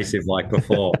politically evasive like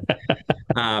before.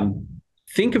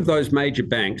 Think of those major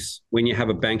banks when you have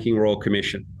a banking royal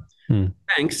commission.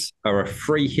 Banks are a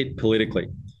free hit politically.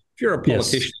 If you're a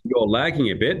politician, you're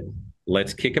lagging a bit,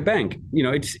 let's kick a bank.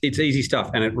 It's easy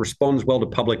stuff, and it responds well to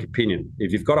public opinion.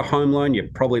 If you've got a home loan, you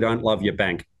probably don't love your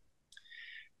bank.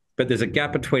 But there's a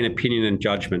gap between opinion and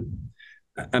judgment.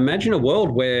 Imagine a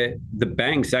world where the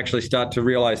banks actually start to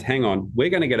realize, hang on, we're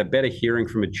going to get a better hearing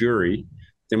from a jury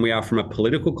than we are from a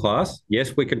political class.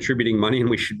 Yes, we're contributing money and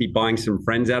we should be buying some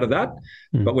friends out of that.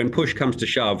 But when push comes to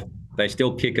shove, they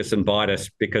still kick us and bite us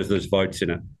because there's votes in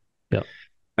it. Yeah.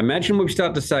 Imagine we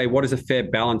start to say, what is a fair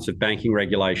balance of banking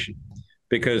regulation?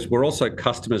 Because we're also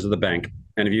customers of the bank.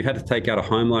 And if you had to take out a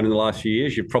home loan in the last few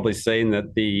years, you've probably seen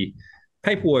that the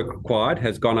paperwork required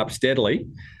has gone up steadily.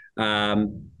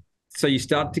 So you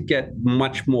start to get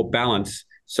much more balance.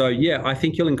 So, yeah, I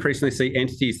think you'll increasingly see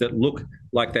entities that look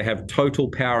like they have total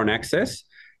power and access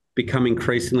become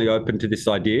increasingly open to this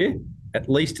idea, at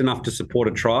least enough to support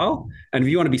a trial. And if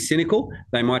you want to be cynical,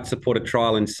 they might support a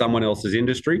trial in someone else's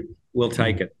industry. We'll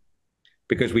take it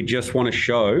because we just want to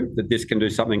show that this can do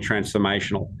something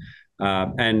transformational.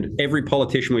 And every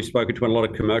politician we've spoken to and a lot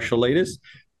of commercial leaders,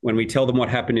 when we tell them what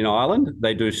happened in Ireland,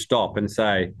 they do stop and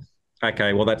say,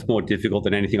 okay, well, that's more difficult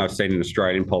than anything I've seen in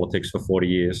Australian politics for 40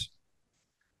 years.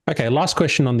 Okay, last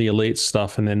question on the elite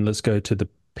stuff, and then let's go to the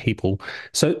people.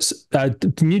 So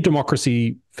the New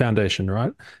Democracy Foundation,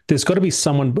 right? There's got to be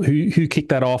someone who kicked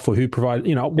that off or who provided,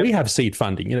 we have seed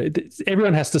funding.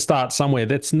 Everyone has to start somewhere.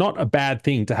 That's not a bad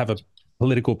thing to have a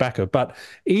political backer, but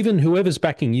even whoever's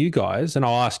backing you guys, and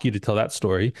I'll ask you to tell that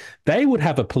story, they would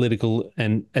have a political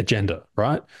and agenda,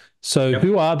 right? So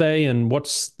who are they and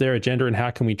what's their agenda and how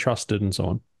can we trust it and so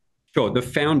on? Sure. The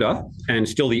founder and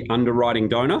still the underwriting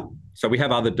donor. So we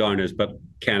have other donors, but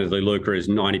candidly, Luca is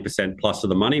 90% plus of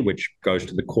the money, which goes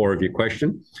to the core of your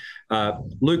question.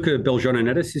 Luca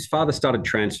Beljononetis, his father started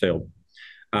Transfield.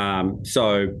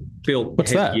 So built...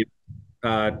 What's that?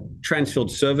 Transfield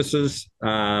Services.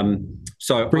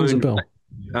 So Rings a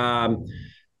bell.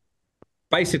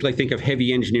 Basically think of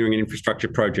heavy engineering and infrastructure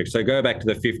projects. So go back to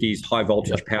the 50s, high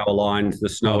voltage power lines, the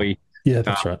Snowy. Yeah,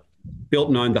 that's right. Built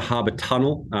and owned the Harbour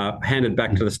Tunnel, handed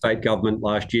back to the state government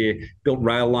last year, built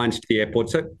rail lines to the airport.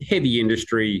 So heavy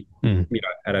industry,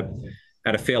 at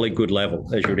a fairly good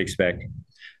level, as you would expect.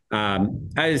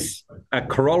 As a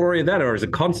corollary of that, or as a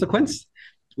consequence,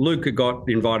 Luca got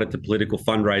invited to political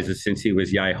fundraisers since he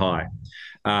was yay high.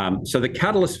 So the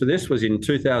catalyst for this was in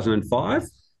 2005.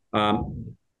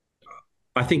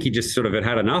 I think he just sort of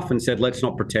had enough and said, let's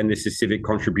not pretend this is civic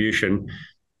contribution.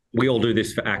 We all do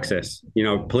this for access.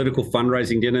 Political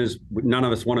fundraising dinners, none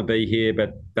of us want to be here,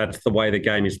 but that's the way the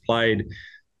game is played.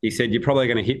 He said, you're probably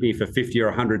going to hit me for $50,000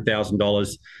 or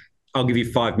 $100,000. I'll give you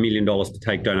 $5 million to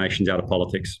take donations out of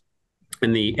politics.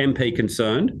 And the MP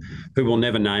concerned, who we'll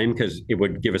never name because it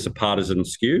would give us a partisan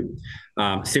skew,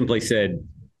 simply said,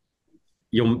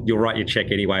 you'll write your check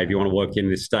anyway if you want to work in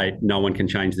this state. No one can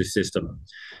change this system.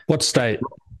 What state?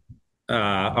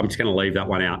 I'm just going to leave that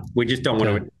one out. We just don't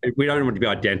want to. We don't want to be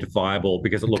identifiable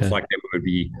because it looks like they would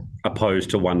be opposed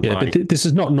to one party. But this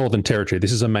is not Northern Territory.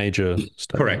 This is a major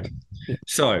state. Correct. Yeah.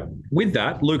 So with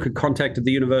that, Luca contacted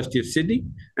the University of Sydney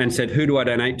and said, "Who do I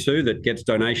donate to that gets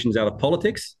donations out of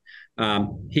politics?"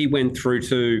 He went through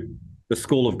to the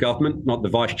School of Government, not the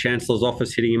Vice Chancellor's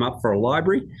office, hitting him up for a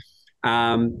library,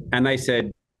 and they said,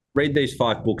 "Read these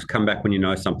 5 books. Come back when you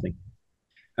know something."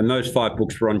 And those 5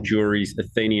 books were on juries,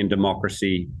 Athenian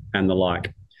democracy, and the like.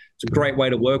 It's a great way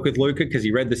to work with Luca because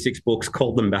he read the 6 books,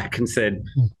 called them back and said,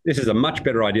 this is a much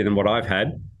better idea than what I've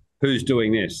had. Who's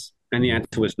doing this? And the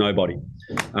answer was nobody.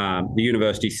 The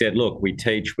university said, look, we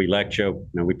teach, we lecture,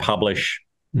 we publish.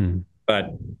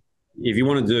 But if you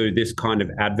want to do this kind of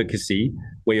advocacy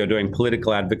where you're doing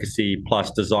political advocacy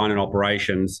plus design and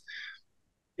operations,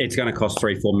 it's going to cost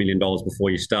 $3-4 million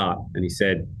before you start. And he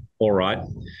said, all right.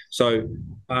 So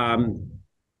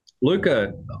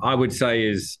Luca, I would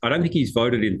say I don't think he's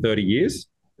voted in 30 years.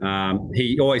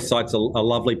 He always cites a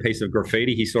lovely piece of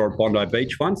graffiti he saw at Bondi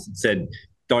Beach once. It said,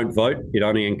 don't vote. It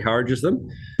only encourages them.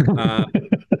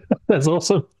 That's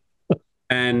awesome.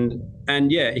 And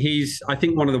yeah, I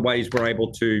think one of the ways we're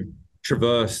able to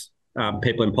traverse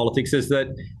people in politics is that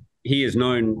he is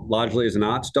known largely as an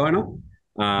arts donor.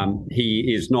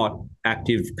 He is not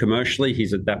active commercially.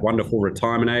 He's at that wonderful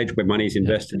retirement age where money is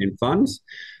invested in funds.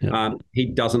 He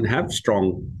doesn't have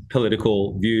strong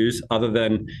political views other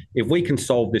than if we can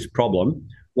solve this problem,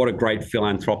 what a great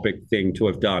philanthropic thing to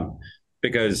have done.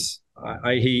 Because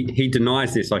he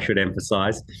denies this, I should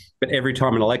emphasize, but every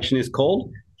time an election is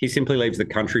called, he simply leaves the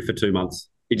country for 2 months.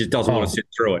 He just doesn't want to sit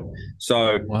through it.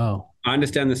 So I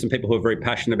understand there's some people who are very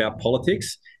passionate about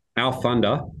politics. Our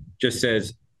funder just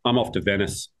says, I'm off to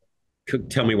Venice.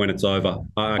 Tell me when it's over.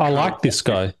 I like this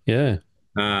guy. Yeah.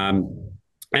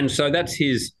 And so that's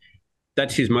his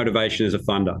That's his motivation as a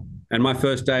funder. And my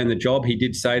first day in the job, he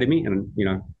did say to me, and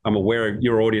I'm aware of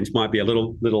your audience might be a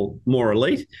little more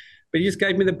elite, but he just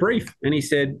gave me the brief. And he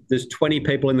said, there's 20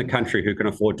 people in the country who can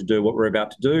afford to do what we're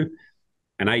about to do,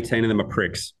 and 18 of them are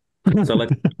pricks. So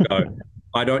let's go.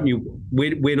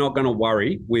 We're not going to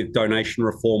worry with donation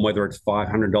reform, whether it's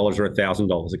 $500 or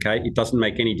 $1,000, okay? It doesn't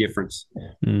make any difference.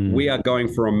 We are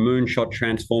going for a moonshot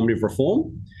transformative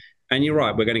reform. And you're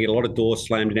right, we're going to get a lot of doors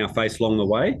slammed in our face along the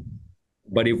way.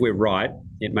 But if we're right,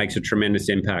 it makes a tremendous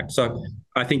impact. So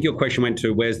I think your question went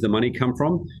to where's the money come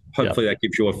from? Hopefully that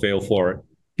gives you a feel for it.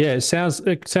 Yeah, it sounds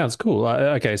cool.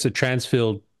 Okay, so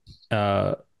Transfield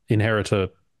inheritor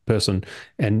person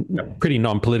and pretty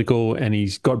non-political, and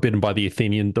he's got bitten by the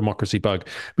Athenian democracy bug.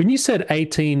 When you said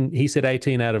 18, he said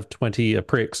 18 out of 20 are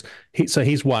pricks. So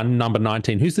he's one, number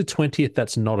 19. Who's the 20th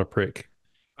that's not a prick?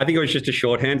 I think it was just a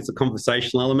shorthand. It's a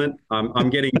conversational element. I'm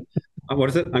getting... What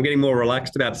is it? I'm getting more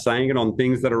relaxed about saying it on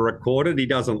things that are recorded. He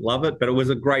doesn't love it, but it was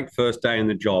a great first day in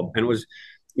the job. And it was,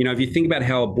 if you think about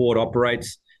how a board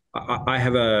operates, I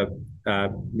have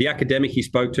the academic he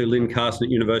spoke to, Lynn Carson at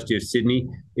University of Sydney,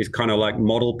 is kind of like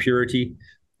model purity.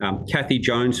 Kathy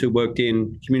Jones, who worked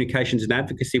in communications and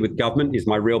advocacy with government, is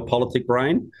my real politic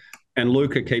brain. And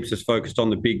Luca keeps us focused on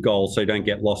the big goal so you don't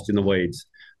get lost in the weeds.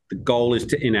 The goal is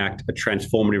to enact a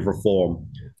transformative reform.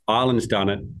 Ireland's done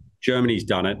it. Germany's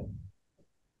done it.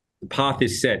 The path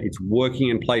is set. It's working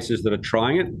in places that are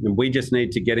trying it. And we just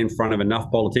need to get in front of enough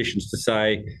politicians to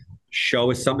say, show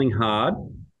us something hard,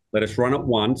 let us run it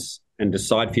once and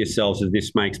decide for yourselves if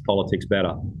this makes politics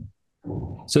better.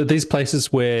 So these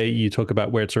places where you talk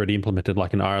about where it's already implemented,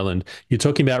 like in Ireland, you're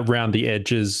talking about around the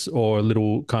edges or a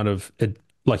little kind of,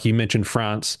 like you mentioned,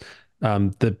 France,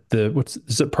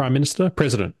 is it Prime Minister?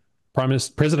 President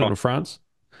of France?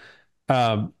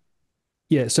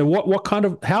 Yeah. So what kind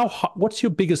of, what's your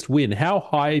biggest win? How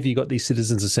high have you got these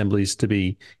citizens' assemblies to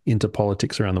be into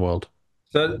politics around the world?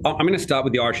 So I'm going to start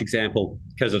with the Irish example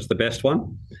because it's the best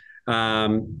one.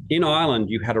 In Ireland,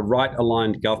 you had a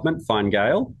right-aligned government, Fine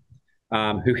Gael,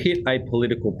 who hit a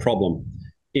political problem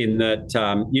in that,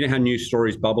 you know how news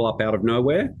stories bubble up out of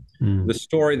nowhere? The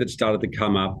story that started to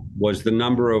come up was the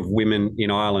number of women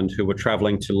in Ireland who were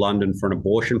travelling to London for an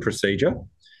abortion procedure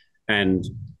and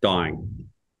dying.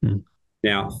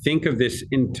 Now, think of this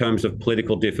in terms of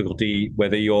political difficulty,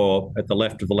 whether you're at the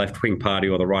left of the left-wing party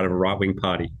or the right of a right-wing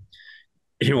party.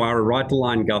 You are a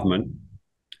right-to-line government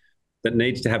that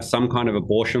needs to have some kind of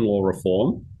abortion law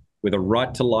reform with a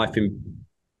right to life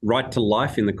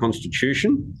in the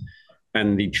Constitution,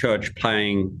 and the church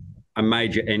playing a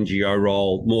major NGO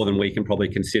role, more than we can probably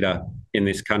consider in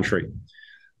this country.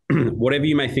 Whatever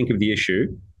you may think of the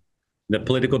issue, the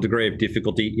political degree of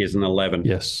difficulty is an 11.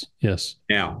 Yes.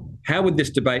 Now, how would this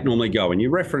debate normally go? And you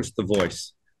referenced The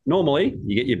Voice. Normally,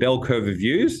 you get your bell curve of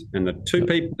views, and the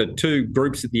two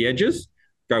groups at the edges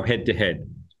go head to head.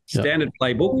 Standard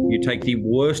playbook, you take the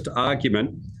worst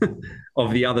argument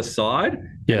of the other side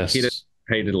and hit it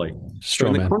repeatedly. So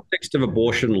in the context of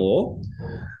abortion law,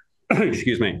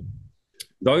 excuse me,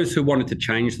 those who wanted to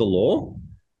change the law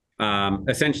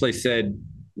essentially said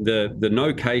the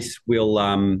no case will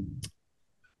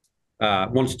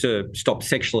wants to stop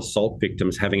sexual assault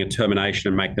victims having a termination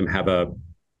and make them have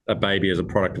a baby as a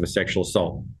product of a sexual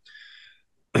assault.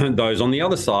 Those on the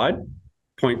other side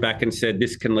point back and said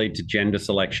this can lead to gender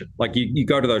selection. Like you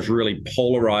go to those really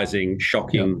polarizing,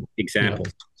 shocking examples.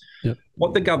 Yep.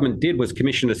 What the government did was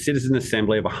commission a citizen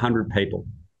assembly of 100 people.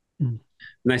 And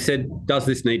they said, does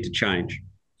this need to change?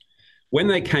 When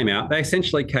they came out, they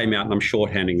essentially came out, and I'm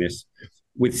shorthanding this,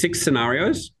 with 6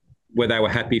 scenarios where they were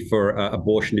happy for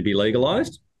abortion to be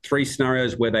legalised, 3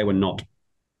 scenarios where they were not.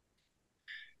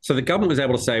 So the government was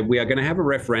able to say, we are going to have a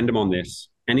referendum on this,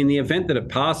 and in the event that it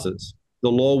passes, the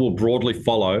law will broadly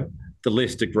follow the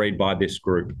list agreed by this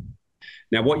group.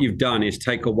 Now, what you've done is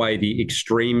take away the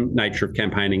extreme nature of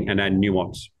campaigning and add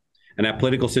nuance. And our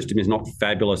political system is not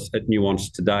fabulous at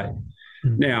nuance today.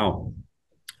 Now,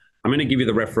 I'm going to give you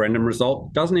the referendum result.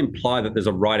 It doesn't imply that there's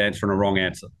a right answer and a wrong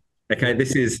answer. Okay,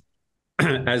 this is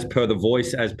as per The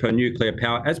Voice, as per nuclear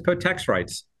power, as per tax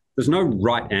rates. There's no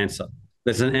right answer.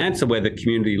 There's an answer where the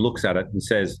community looks at it and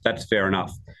says, that's fair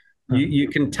enough. You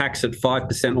can tax at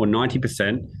 5% or 90%.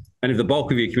 And if the bulk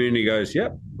of your community goes,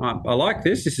 yep, I like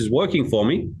this is working for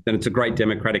me, then it's a great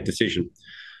democratic decision.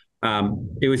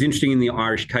 It was interesting in the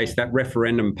Irish case, that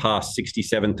referendum passed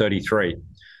 67-33.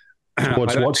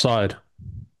 Towards what side?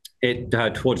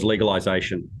 Towards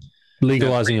legalisation.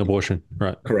 Legalising abortion,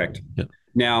 right. Correct. Yeah.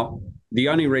 Now, the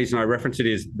only reason I reference it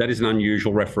is that is an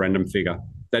unusual referendum figure.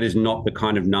 That is not the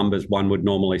kind of numbers one would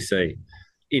normally see.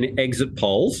 In exit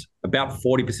polls, about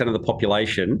 40% of the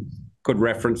population could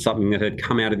reference something that had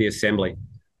come out of the assembly.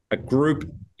 A group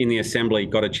in the assembly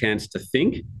got a chance to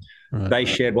think. Right. They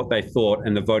shared what they thought,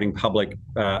 and the voting public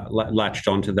latched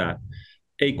onto that.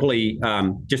 Equally,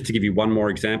 just to give you one more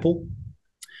example,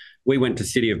 we went to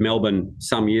City of Melbourne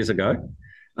some years ago,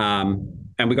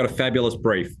 and we got a fabulous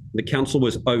brief. The council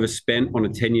was overspent on a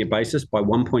 10-year basis by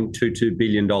 $1.22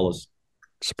 billion.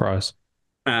 Surprise.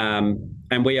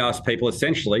 And we asked people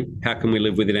essentially, how can we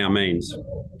live within our means?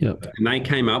 Yep. And they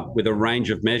came up with a range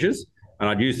of measures, and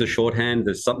I'd use the shorthand,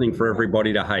 there's something for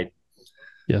everybody to hate.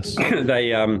 Yes.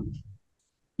 They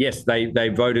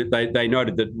voted, they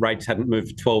noted that rates hadn't moved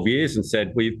for 12 years and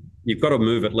said, you've got to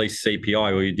move at least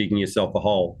CPI or you're digging yourself a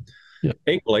hole. Yep.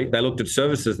 Equally, they looked at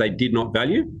services they did not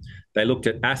value. They looked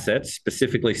at assets,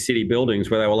 specifically city buildings,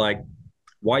 where they were like,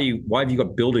 why have you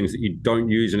got buildings that you don't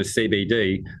use in a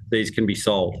CBD? These can be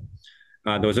sold.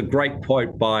 There was a great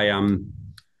quote by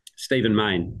Stephen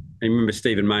Mayne. And remember,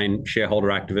 Stephen Mayne, shareholder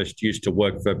activist, used to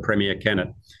work for Premier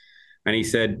Kennett. And he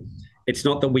said, it's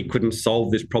not that we couldn't solve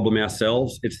this problem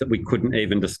ourselves, it's that we couldn't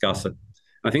even discuss it.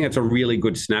 I think that's a really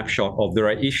good snapshot of there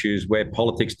are issues where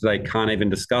politics today can't even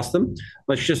discuss them.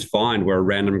 Let's just find where a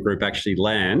random group actually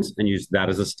lands and use that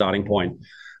as a starting point.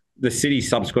 The city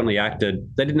subsequently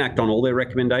acted. They didn't act on all their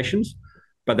recommendations,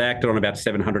 but they acted on about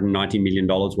 $790 million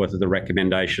worth of the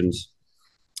recommendations.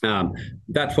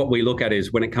 That's what we look at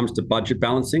is when it comes to budget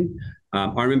balancing.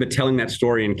 I remember telling that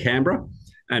story in Canberra,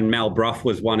 and Mal Brough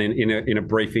was one in a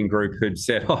briefing group who'd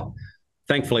said,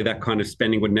 thankfully that kind of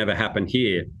spending would never happen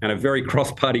here. And a very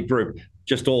cross-party group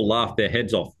just all laughed their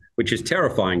heads off, which is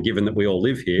terrifying given that we all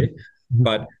live here.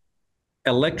 But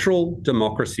electoral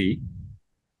democracy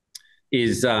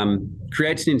creates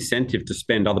an incentive to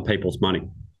spend other people's money.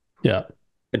 Yeah.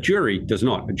 A jury does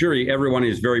not. A jury, everyone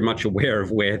is very much aware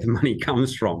of where the money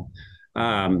comes from.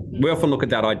 We often look at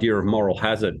that idea of moral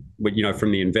hazard,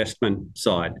 from the investment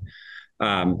side.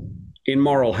 In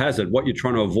moral hazard, what you're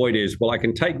trying to avoid is, well, I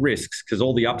can take risks because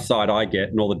all the upside I get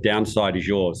and all the downside is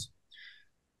yours.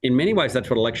 In many ways, that's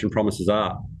what election promises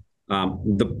are.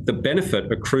 The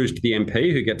benefit accrues to the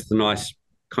MP who gets the nice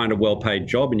kind of well-paid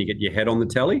job and you get your head on the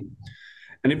telly.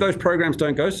 And if those programs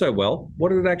don't go so well, what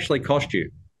did it actually cost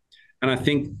you? And I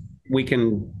think we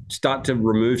can start to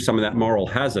remove some of that moral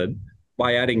hazard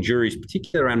by adding juries,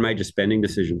 particularly around major spending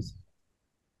decisions.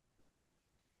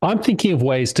 I'm thinking of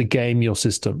ways to game your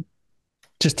system,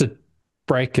 just to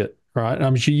break it, right?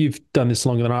 I'm sure you've done this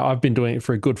longer than I've been doing it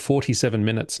for a good 47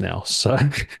 minutes now. So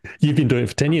you've been doing it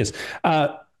for 10 years.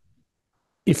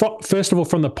 First of all,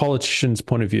 from the politician's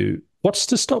point of view, what's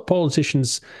to stop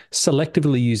politicians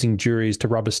selectively using juries to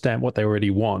rubber stamp what they already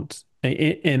want?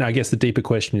 And I guess the deeper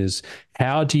question is,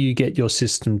 how do you get your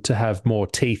system to have more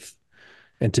teeth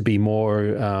and to be more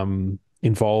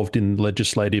involved in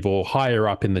legislative or higher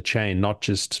up in the chain, not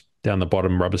just down the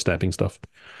bottom rubber stamping stuff?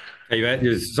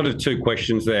 There's sort of two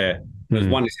questions there.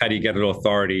 One is how do you get an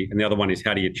authority, and the other one is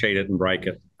how do you cheat it and break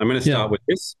it? I'm going to start with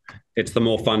this. It's the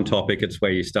more fun topic. It's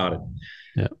where you started.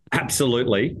 Yeah.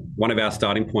 Absolutely. One of our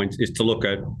starting points is to look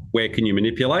at where can you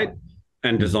manipulate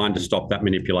and design to stop that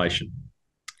manipulation.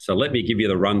 So let me give you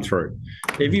the run through.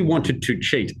 If you wanted to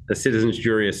cheat a citizens'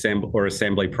 jury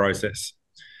assembly process,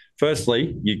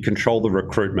 firstly, you'd control the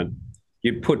recruitment.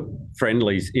 You'd put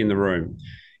friendlies in the room.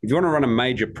 If you want to run a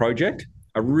major project,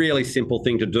 a really simple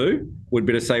thing to do would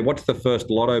be to say, what's the first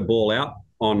lotto ball out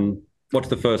on, what's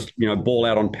the first ball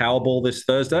out on Powerball this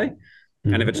Thursday?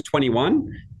 Mm-hmm. And if it's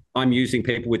 21, I'm using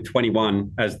people with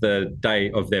 21 as the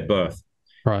day of their birth.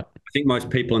 Right. I think most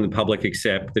people in the public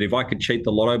accept that if I could cheat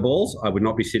the lotto balls, I would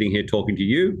not be sitting here talking to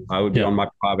you. I would be on my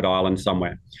private island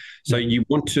somewhere. So you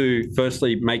want to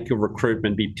firstly make your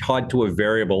recruitment be tied to a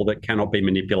variable that cannot be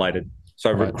manipulated.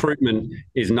 So recruitment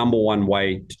is number one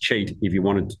way to cheat if you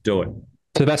wanted to do it.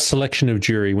 So that's selection of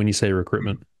jury when you say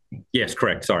recruitment? Yes,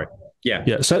 correct. Sorry. Yeah.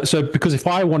 Yeah. So because if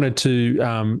I wanted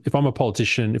to, if I'm a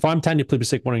politician, if I'm Tanya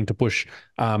Plibersek wanting to push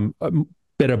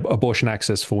better abortion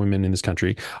access for women in this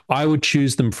country, I would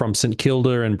choose them from St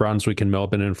Kilda and Brunswick and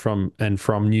Melbourne and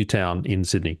from Newtown in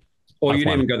Sydney. Or you'd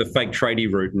even go the fake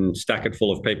tradie route and stack it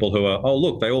full of people who are, oh,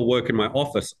 look, they all work in my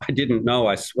office. I didn't know,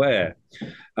 I swear.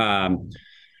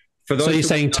 So you're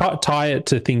saying tie it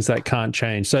to things that can't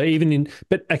change. So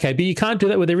but you can't do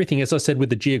that with everything. As I said, with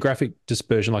the geographic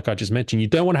dispersion, like I just mentioned, you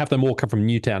don't want to have them all come from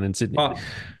Newtown and Sydney.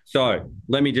 So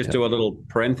let me just do a little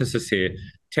parenthesis here.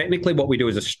 Technically, what we do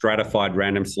is a stratified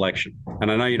random selection.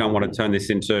 And I know you don't want to turn this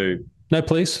into... No,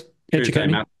 please. Educate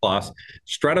me. Math class.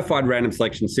 Stratified random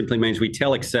selection simply means we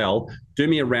tell Excel, do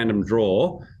me a random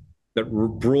draw that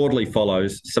broadly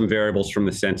follows some variables from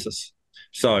the census.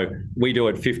 So we do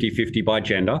it 50-50 by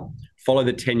gender. follow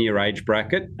the 10-year age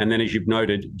bracket, and then, as you've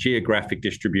noted, geographic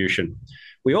distribution.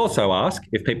 We also ask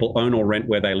if people own or rent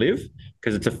where they live,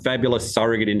 because it's a fabulous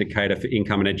surrogate indicator for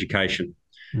income and education.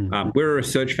 We're a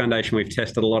research foundation. We've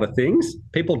tested a lot of things.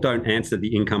 People don't answer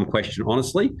the income question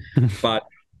honestly, but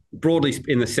broadly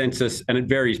in the census, and it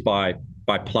varies by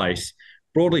place,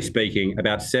 broadly speaking,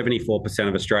 about 74%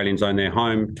 of Australians own their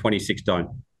home, 26 don't.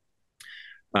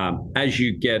 As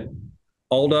you get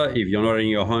older, if you're not in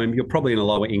your home, you're probably in a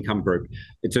lower income group.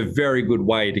 It's a very good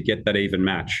way to get that even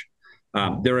match.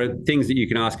 There are things that you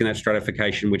can ask in that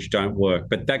stratification which don't work,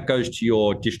 but that goes to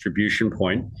your distribution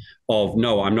point of,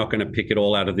 no, I'm not going to pick it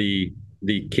all out of the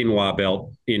quinoa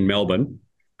belt in Melbourne.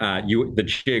 The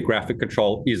geographic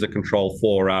control is a control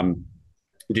for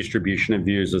distribution of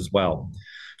views as well.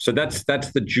 So that's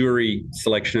the jury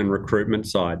selection and recruitment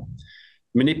side.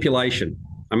 Manipulation.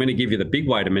 I'm going to give you the big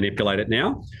way to manipulate it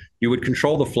now. You would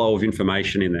control the flow of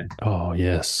information in there. Oh,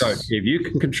 yes. So if you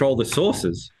can control the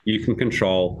sources, you can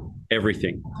control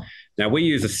everything. Now, we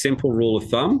use a simple rule of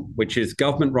thumb, which is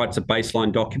government writes a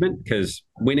baseline document because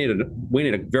we need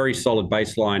a very solid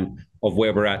baseline of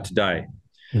where we're at today.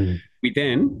 We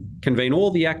then convene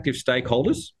all the active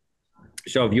stakeholders.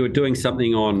 So if you were doing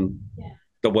something on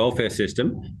the welfare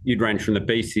system, you'd range from the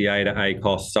BCA to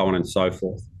ACOS, so on and so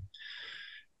forth.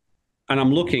 And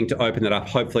I'm looking to open that up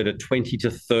hopefully to 20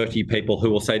 to 30 people who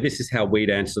will say, this is how we'd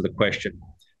answer the question.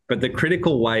 But the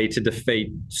critical way to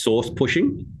defeat source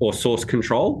pushing or source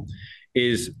control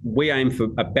is we aim for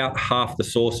about half the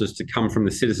sources to come from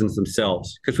the citizens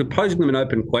themselves, because we're posing them an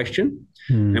open question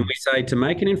and we say, to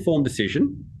make an informed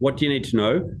decision, what do you need to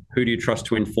know? Who do you trust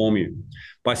to inform you?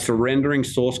 By surrendering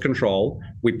source control,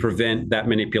 we prevent that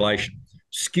manipulation.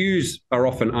 Skews are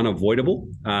often unavoidable.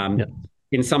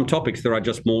 In some topics, there are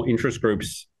just more interest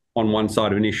groups on one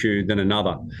side of an issue than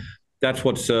another. That's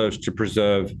what serves to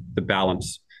preserve the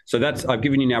balance. So I've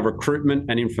given you now recruitment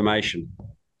and information.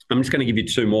 I'm just going to give you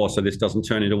two more so this doesn't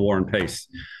turn into War and Peace.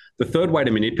 The third way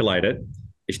to manipulate it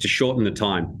is to shorten the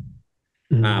time.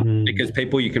 Because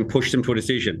people, you can push them to a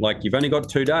decision. Like, you've only got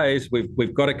 2 days.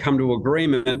 We've got to come to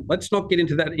agreement. Let's not get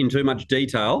into that in too much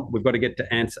detail. We've got to get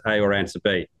to answer A or answer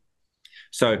B.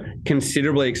 So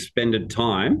considerably expended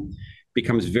time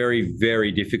becomes very,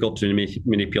 very difficult to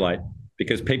manipulate,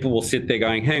 because people will sit there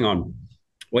going, hang on,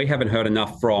 we haven't heard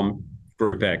enough from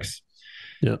Group X.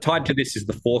 Tied to this is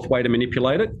the fourth way to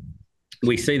manipulate it.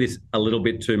 We see this a little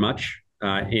bit too much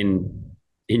in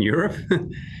Europe,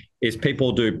 is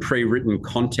people do pre-written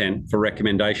content for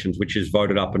recommendations, which is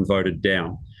voted up and voted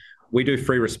down. We do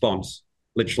free response.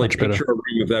 Literally picture a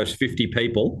room of those 50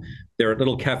 people. They're at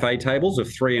little cafe tables of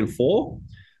 3 and 4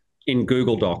 in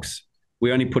Google Docs.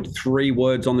 We only put 3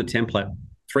 words on the template.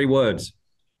 3 words.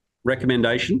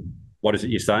 Recommendation. What is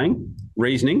it you're saying?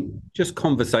 Reasoning. Just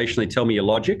conversationally tell me your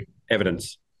logic.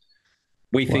 Evidence.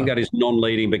 We think that is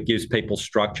non-leading but gives people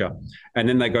structure. And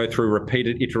then they go through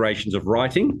repeated iterations of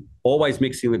writing, always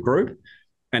mixing the group,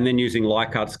 and then using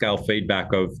Likert scale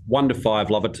feedback of 1 to 5,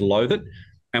 love it to loathe it,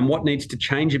 and what needs to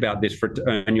change about this for it to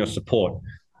earn your support.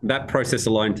 That process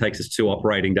alone takes us 2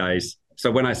 operating days.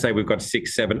 So when I say we've got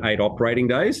 6, 7, 8 operating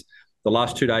days, the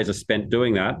last 2 days are spent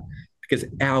doing that, because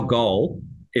our goal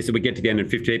is that we get to the end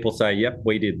and 50 people say, yep,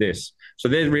 we did this. So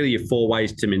there's really your 4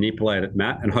 ways to manipulate it,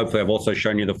 Matt. And hopefully I've also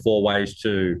shown you the 4 ways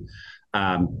to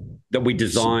that we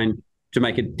designed to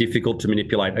make it difficult to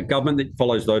manipulate. A government that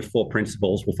follows those 4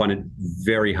 principles will find it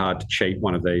very hard to cheat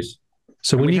one of these.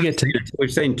 So when you get to...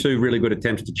 We've seen 2 really good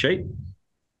attempts to cheat.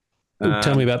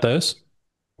 Tell me about those.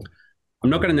 I'm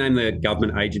not going to name the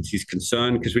government agencies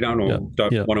concerned because we don't want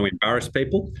to embarrass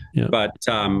people. But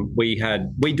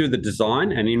we do the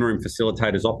design and interim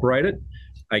facilitators operate it.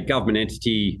 A government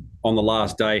entity on the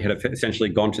last day had essentially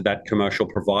gone to that commercial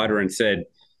provider and said,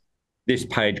 this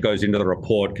page goes into the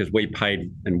report because we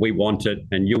paid and we want it,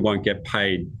 and you won't get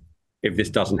paid if this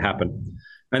doesn't happen.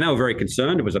 And they were very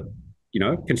concerned. It was a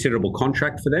considerable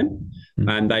contract for them,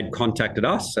 and they'd contacted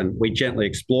us and we gently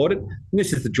explored it. And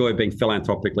this is the joy of being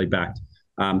philanthropically backed.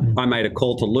 I made a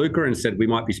call to Luca and said, we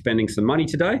might be spending some money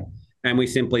today. And we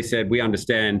simply said, we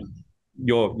understand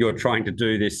you're trying to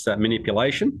do this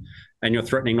manipulation and you're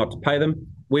threatening not to pay them.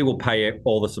 We will pay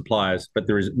all the suppliers, but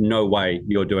there is no way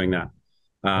you're doing that.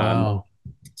 Wow.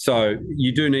 So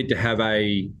you do need to have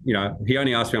he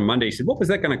only asked me on Monday, he said, what was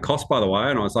that going to cost, by the way?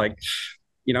 And I was like,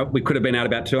 we could have been out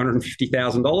about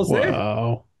 $250,000 there.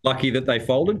 Wow. Lucky that they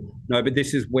folded. No, but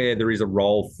this is where there is a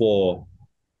role for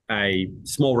a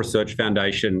small research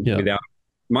foundation without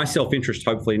my self-interest,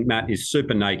 hopefully, Matt, is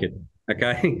super naked.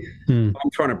 Okay. I'm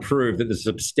trying to prove that the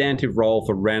substantive role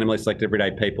for randomly selected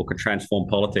everyday people could transform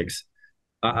politics.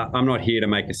 I'm not here to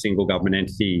make a single government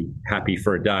entity happy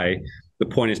for a day. The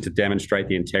point is to demonstrate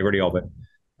the integrity of it.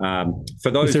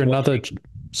 For those, is there another?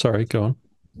 Sorry, go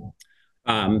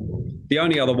on. The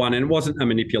only other one, and it wasn't a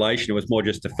manipulation, it was more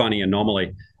just a funny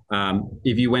anomaly.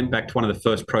 If you went back to one of the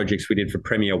first projects we did for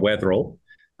Premier Wetherell,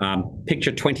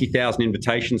 picture 20,000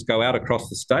 invitations go out across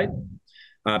the state.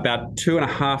 About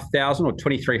 2,500 or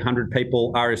 2,300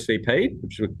 people RSVP'd,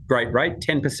 which is a great rate.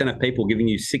 10% of people giving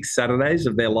you 6 Saturdays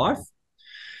of their life.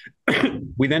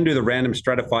 We then do the random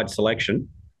stratified selection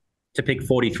to pick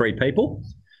 43 people.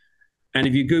 And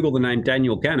if you Google the name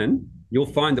Daniel Gannon, you'll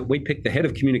find that we picked the head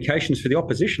of communications for the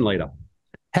opposition leader.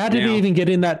 How did he even get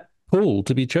in that pool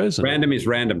to be chosen? Random is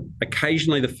random.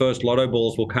 Occasionally the first lotto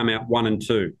balls will come out 1 and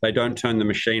 2. They don't turn the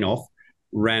machine off.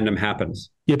 Random happens.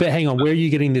 Yeah, but hang on, where are you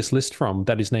getting this list from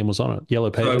that his name was on it?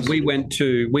 Yellow Pages?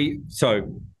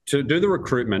 So to do the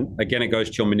recruitment, again, it goes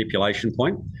to your manipulation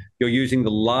point. You're using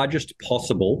the largest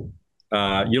possible,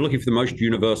 you're looking for the most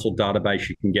universal database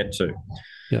you can get to.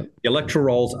 Yeah. The electoral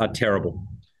rolls are terrible.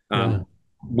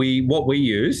 What we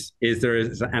use is there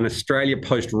is an Australia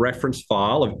Post reference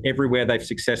file of everywhere they've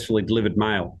successfully delivered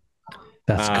mail.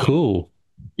 That's cool.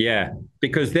 Yeah,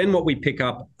 because then what we pick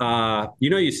up, you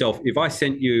know yourself, if I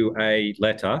sent you a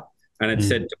letter and it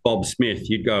said to Bob Smith,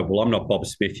 you'd go, well, I'm not Bob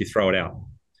Smith, you throw it out.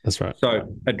 That's right.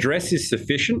 So address is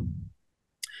sufficient.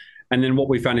 And then what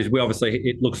we found is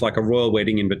it looks like a royal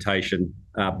wedding invitation.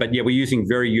 But yeah, we're using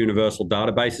very universal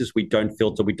databases. We don't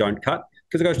filter, we don't cut,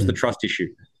 because it goes to the trust issue.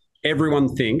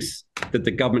 Everyone thinks that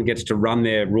the government gets to run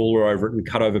their ruler over it and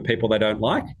cut over people they don't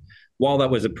like. While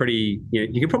that was a pretty,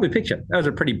 you can probably picture, that was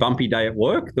a pretty bumpy day at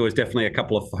work. There was definitely a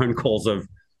couple of phone calls of,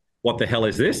 what the hell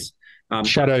is this?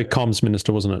 Shadow comms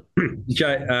minister, wasn't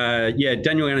it?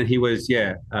 Daniel Iain, he was,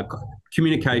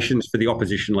 communications for the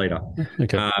opposition leader.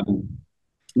 Okay.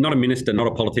 Not a minister, not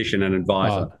a politician, an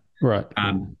advisor. Right.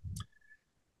 And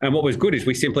what was good is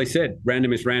we simply said,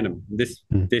 random is random. This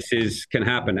can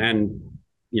happen. And,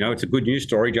 it's a good news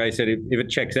story. Jay said, if it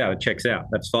checks out, it checks out.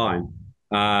 That's fine.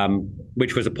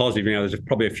 Which was a positive. There's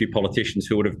probably a few politicians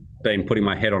who would have been putting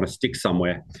my head on a stick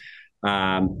somewhere.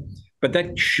 But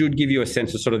that should give you a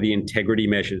sense of sort of the integrity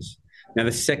measures. Now,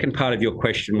 the second part of your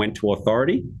question went to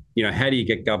authority. How do you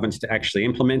get governments to actually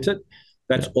implement it?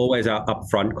 That's always our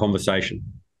upfront conversation.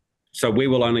 So we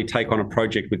will only take on a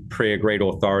project with pre-agreed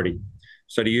authority.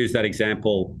 So to use that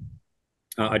example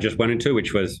I just went into,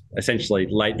 which was essentially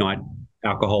late night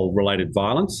alcohol-related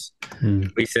violence,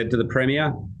 we said to the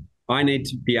Premier, I need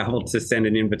to be able to send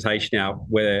an invitation out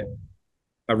where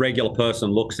a regular person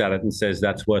looks at it and says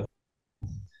that's worth it.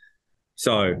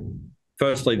 So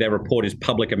firstly, their report is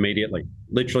public immediately.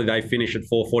 Literally, they finish at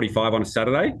 4:45 on a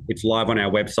Saturday. It's live on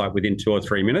our website within 2 or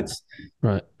 3 minutes.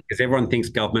 Right. Because everyone thinks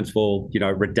governments will,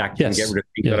 redact and get rid of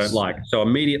things they don't like. So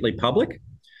immediately public,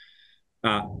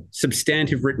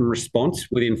 substantive written response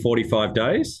within 45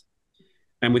 days.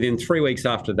 And within 3 weeks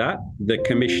after that, the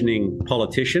commissioning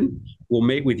politician will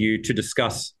meet with you to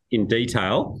discuss in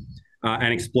detail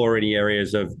and explore any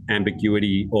areas of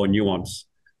ambiguity or nuance.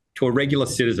 To a regular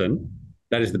citizen,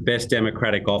 that is the best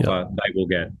democratic offer they will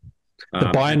get.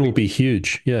 The buy-in will be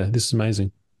huge. Yeah, this is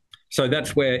amazing. So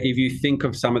that's where, if you think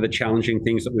of some of the challenging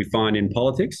things that we find in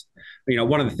politics,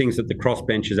 one of the things that the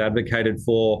crossbench has advocated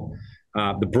for,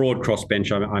 the broad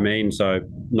crossbench, I mean, so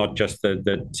not just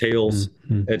the Teals,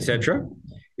 et cetera,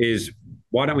 is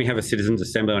why don't we have a citizens'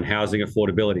 assembly on housing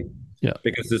affordability? Yeah.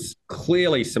 Because there's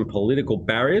clearly some political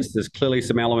barriers. There's clearly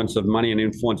some elements of money and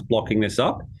influence blocking this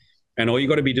up. And all you've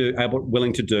got to be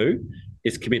willing to do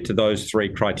is commit to those 3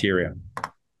 criteria.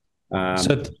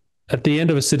 So at the end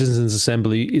of a citizens'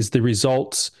 assembly, is the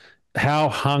results, how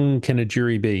hung can a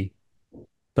jury be?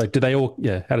 Like, do they all,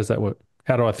 how does that work?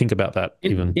 How do I think about that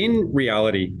In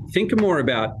reality, think more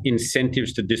about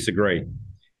incentives to disagree.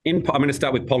 I'm going to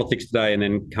start with politics today and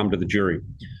then come to the jury.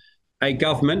 A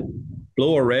government,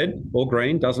 blue or red or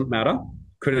green, doesn't matter,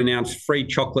 could announce free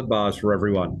chocolate bars for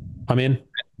everyone. I'm in.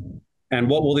 And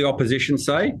what will the opposition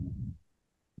say?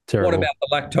 Terrible. What about the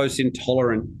lactose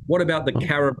intolerant? What about the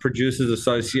Carrot Producers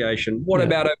Association? What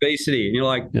about obesity? And you're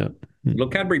like,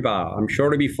 look, Cadbury bar, I'm sure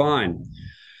it'll be fine.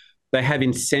 They have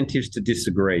incentives to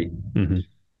disagree. Mm-hmm.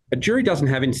 A jury doesn't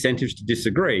have incentives to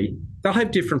disagree. They'll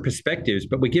have different perspectives,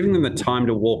 but we're giving them the time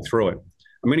to walk through it.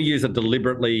 I'm going to use a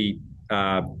deliberately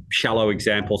shallow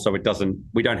example so we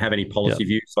don't have any policy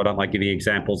views, so I don't like giving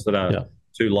examples that are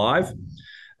too live.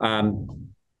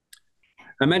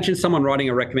 Imagine someone writing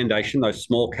a recommendation, those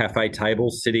small cafe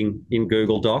tables sitting in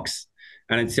Google Docs,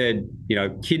 and it said,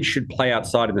 kids should play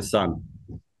outside in the sun.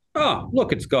 Oh,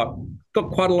 look, it's got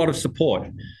quite a lot of support.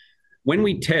 When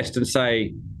we test and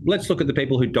say, let's look at the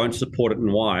people who don't support it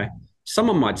and why,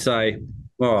 Someone might say,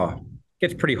 oh, it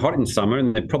gets pretty hot in summer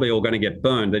and they're probably all going to get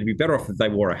burned. They'd be better off if they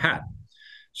wore a hat.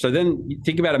 So then you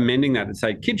think about amending that and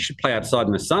say kids should play outside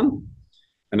in the sun.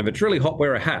 And if it's really hot,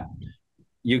 wear a hat.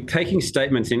 You're taking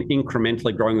statements in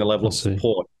incrementally growing the level of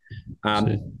support.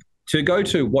 To go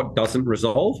to what doesn't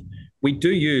resolve, we do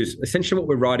use, essentially what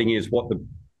we're writing is what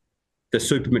the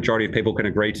supermajority of people can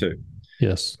agree to.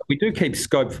 Yes. We do keep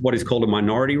scope for what is called a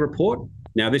minority report.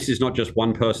 Now, this is not just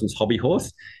one person's hobby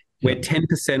horse. Where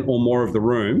 10% or more of the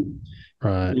room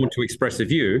want to express a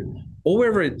view, all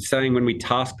we're saying when we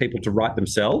task people to write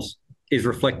themselves is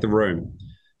reflect the room.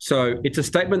 So it's a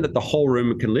statement that the whole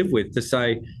room can live with to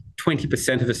say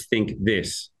 20% of us think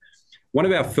this. One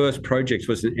of our first projects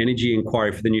was an energy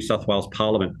inquiry for the New South Wales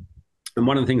Parliament. And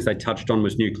one of the things they touched on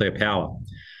was nuclear power.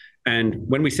 And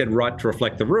when we said right to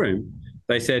reflect the room,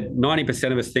 they said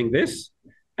 90% of us think this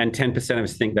and 10% of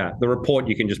us think that. The report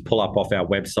you can just pull up off our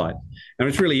website. And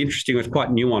it's really interesting. It's quite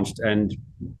nuanced, and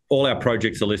all our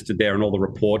projects are listed there and all the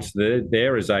reports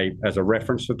there as a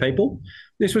reference for people.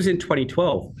 This was in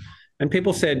 2012. And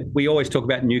people said, we always talk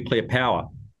about nuclear power.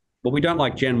 Well, we don't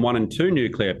like Gen 1 and 2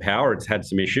 nuclear power. It's had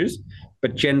some issues.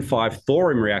 But Gen 5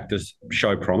 thorium reactors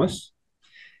show promise.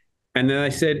 And then they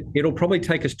said, it'll probably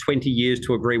take us 20 years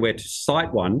to agree where to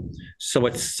site one. So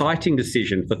a siting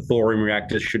decision for thorium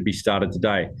reactors should be started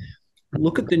today.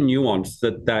 Look at the nuance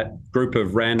that group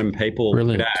of random people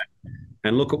could add,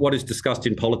 and look at what is discussed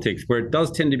in politics, where it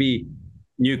does tend to be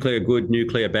nuclear good,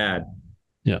 nuclear bad.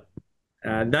 Yeah.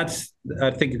 That's,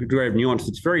 I think, a degree of nuance.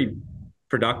 It's very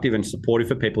productive and supportive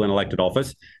for people in elected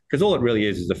office, because all it really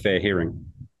is a fair hearing.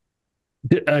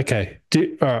 Okay.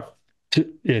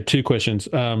 Two questions.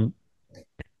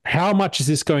 How much is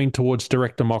this going towards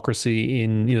direct democracy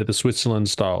in, the Switzerland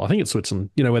style? I think it's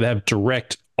Switzerland, where they have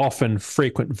direct, often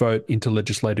frequent vote into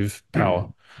legislative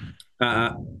power.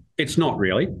 It's not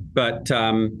really, but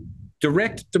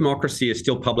direct democracy is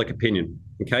still public opinion.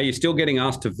 Okay, you're still getting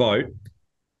asked to vote,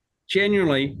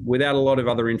 genuinely without a lot of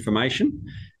other information,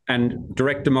 and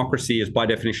direct democracy is by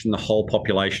definition the whole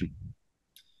population.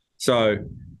 So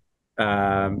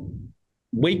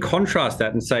we contrast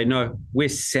that and say, no, we're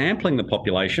sampling the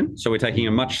population. So we're taking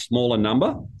a much smaller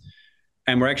number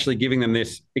and we're actually giving them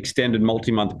this extended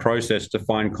multi-month process to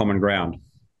find common ground.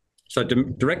 So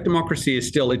direct democracy is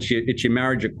still, it's your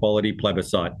marriage equality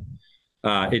plebiscite.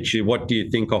 It's your, what do you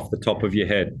think off the top of your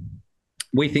head?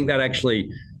 We think that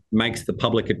actually makes the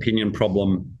public opinion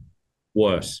problem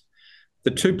worse.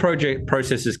 The two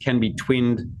processes can be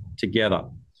twinned together.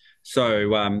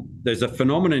 So there's a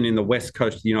phenomenon in the West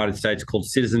Coast of the United States called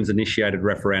citizens-initiated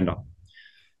referenda.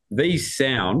 These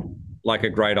sound like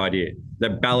a great idea.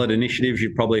 They're ballot initiatives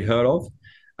you've probably heard of.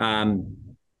 And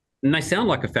they sound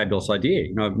like a fabulous idea.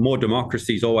 More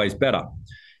democracy is always better.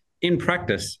 In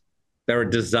practice, they're a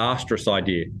disastrous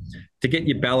idea. To get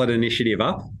your ballot initiative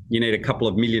up, you need a couple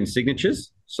of million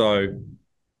signatures. So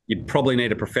you'd probably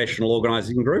need a professional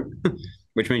organising group,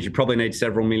 which means you probably need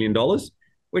several $1 million,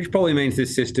 which probably means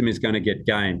this system is going to get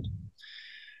gamed.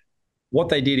 What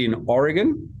they did in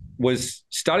Oregon was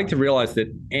starting to realise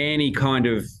that any kind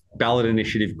of ballot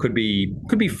initiative could be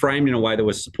framed in a way that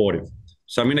was supportive.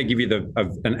 So I'm going to give you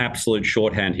an absolute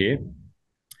shorthand here.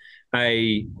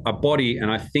 A body,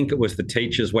 and I think it was the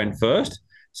teachers went first,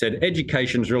 said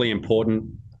education is really important.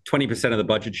 20% of the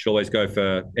budget should always go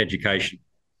for education.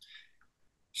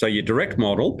 So your direct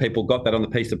model, people got that on the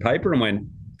piece of paper and went,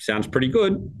 sounds pretty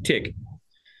good, tick.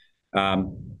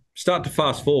 Start to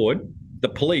fast forward, the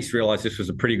police realised this was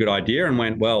a pretty good idea and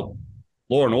went, well,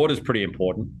 law and order is pretty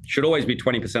important. Should always be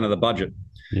 20% of the budget.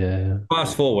 Yeah.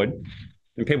 Fast forward,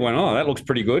 and people went, oh, that looks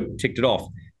pretty good, ticked it off.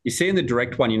 You see in the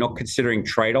direct one, you're not considering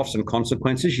trade-offs and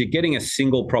consequences. You're getting a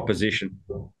single proposition.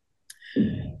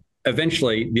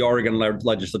 Eventually, the Oregon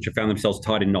legislature found themselves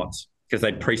tied in knots because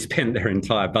they pre-spent their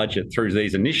entire budget through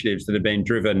these initiatives that have been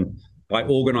driven by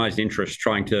organised interests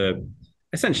trying to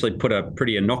essentially put a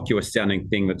pretty innocuous sounding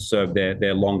thing that served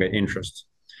their longer interests.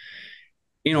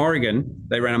 In Oregon,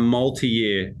 they ran a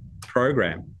multi-year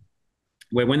program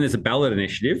where when there's a ballot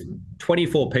initiative,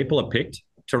 24 people are picked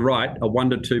to write a 1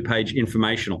 to 2 page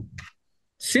informational.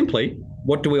 Simply,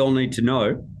 what do we all need to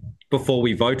know before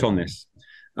we vote on this?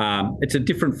 It's a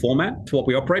different format to what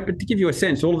we operate, but to give you a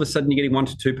sense, all of a sudden you're getting 1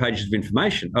 to 2 pages of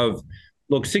information of,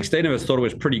 look, 16 of us thought it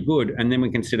was pretty good, and then we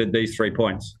considered these 3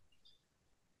 points.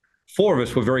 4 of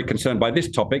us were very concerned by this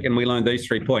topic, and we learned these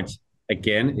 3 points.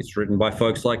 Again, it's written by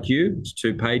folks like you. It's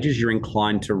 2 pages. You're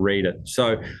inclined to read it.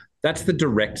 So that's the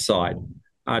direct side.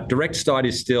 Direct side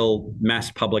is still mass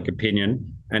public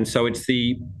opinion. And so it's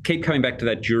keep coming back to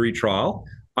that jury trial.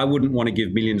 I wouldn't want to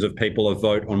give millions of people a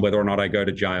vote on whether or not I go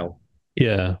to jail.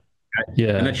 Yeah.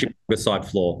 Yeah. And that's your site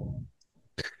flaw.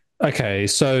 Okay,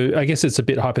 so I guess it's a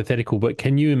bit hypothetical, but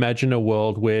can you imagine a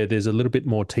world where there's a little bit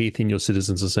more teeth in your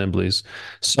citizens' assemblies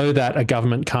so that a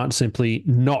government can't simply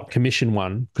not commission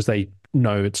one because they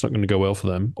know it's not going to go well for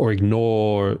them or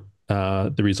ignore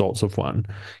the results of one?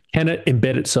 Can it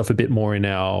embed itself a bit more in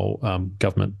our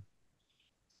government?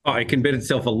 Oh, it can bet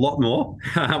itself a lot more.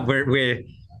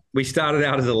 We started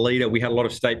out as a leader. We had a lot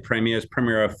of state premiers,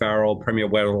 Premier O'Farrell, Premier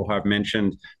Weddell, I've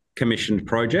mentioned, commissioned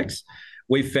projects.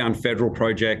 We've found federal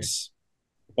projects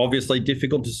obviously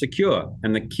difficult to secure.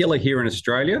 And the killer here in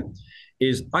Australia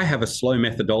is I have a slow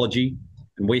methodology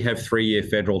and we have 3-year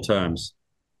federal terms.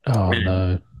 Oh, and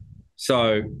no.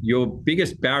 So your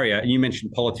biggest barrier, you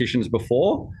mentioned politicians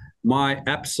before, my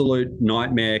absolute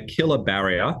nightmare killer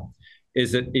barrier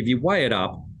is that if you weigh it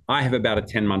up, I have about a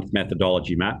 10-month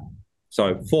methodology, Matt.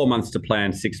 So 4 months to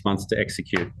plan, 6 months to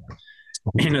execute.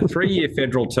 In a 3-year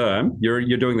federal term, you're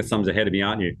doing the sums ahead of me,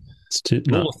 aren't you?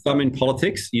 Rule of thumb in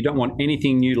politics, you don't want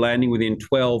anything new landing within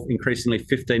 12, increasingly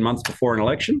 15 months before an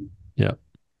election. Yeah.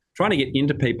 Trying to get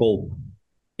into people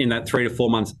in that 3 to 4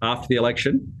 months after the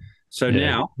election. So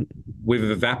now we've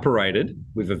evaporated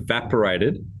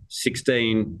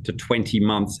 16 to 20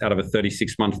 months out of a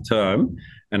 36-month term,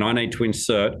 and I need to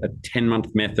insert a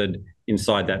 10-month method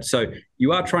inside that. So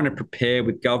you are trying to prepare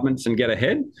with governments and get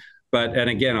ahead. But, and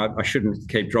again, I shouldn't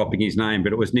keep dropping his name,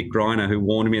 but it was Nick Greiner who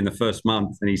warned me in the first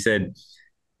month, and he said,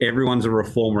 everyone's a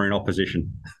reformer in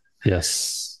opposition.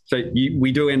 Yes. So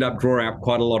we do end up drawing out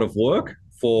quite a lot of work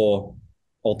for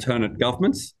alternate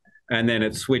governments, and then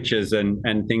it switches and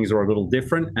things are a little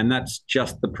different. And that's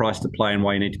just the price to play and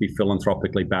why you need to be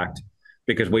philanthropically backed,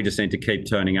 because we just need to keep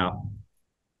turning up.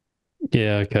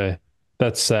 Yeah, okay.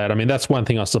 That's sad. I mean, that's one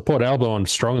thing I support Albo on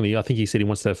strongly. I think he said he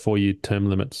wants to have 4-year term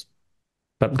limits.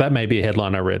 But that may be a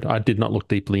headline I read. I did not look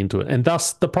deeply into it. And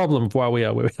thus the problem of why we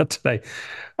are where we are today.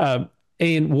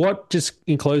 Iain, just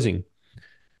in closing,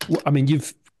 I mean,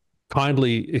 you've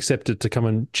kindly accepted to come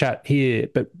and chat here,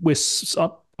 but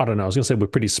I don't know, I was going to say we're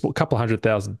pretty small, a couple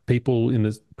 100,000 people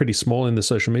pretty small in the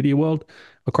social media world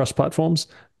across platforms.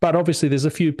 But obviously there's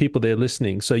a few people there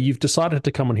listening. So you've decided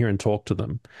to come on here and talk to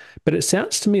them. But it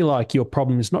sounds to me like your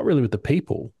problem is not really with the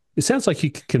people. It sounds like you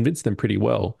can convince them pretty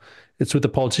well. It's with the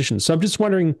politicians. So I'm just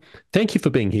wondering, thank you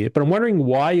for being here, but I'm wondering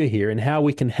why you're here and how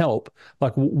we can help.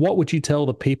 Like, what would you tell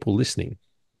the people listening?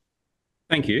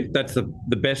 Thank you. That's the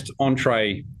best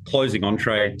closing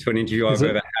entree to an interview I've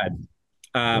ever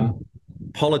had.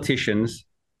 Politicians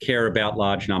care about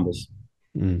large numbers.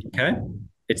 Okay?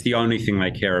 It's the only thing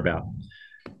they care about.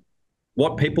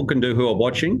 What people can do who are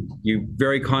watching, you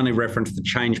very kindly referenced the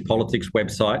Change Politics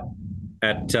website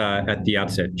at the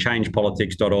outset,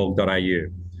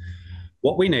 changepolitics.org.au.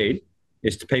 What we need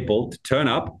is to people to turn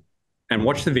up and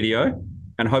watch the video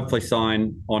and hopefully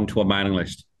sign onto a mailing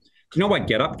list. Do you know why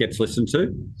GetUp gets listened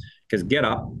to? Because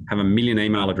GetUp have 1 million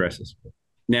email addresses.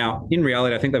 Now, in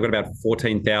reality, I think they've got about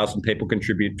 14,000 people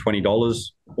contribute $20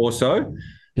 or so.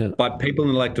 Yeah. But people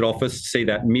in elected office see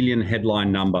that million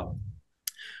headline number.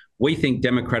 We think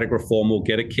democratic reform will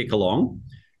get a kick along.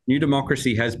 New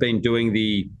Democracy has been doing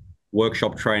the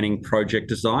workshop training, project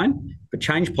design, but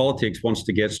Change Politics wants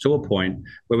to get to a point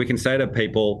where we can say to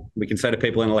people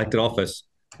in elected office,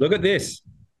 look at this,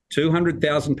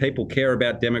 200,000 people care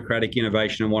about democratic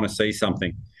innovation and want to see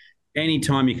something.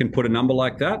 Anytime you can put a number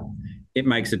like that, it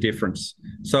makes a difference.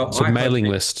 So it's a mailing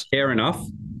list. Care enough,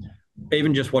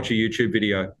 even just watch a YouTube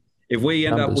video. If we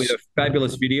end up with a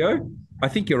fabulous video, I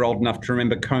think you're old enough to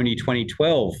remember Coney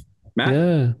 2012,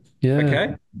 Matt. Yeah.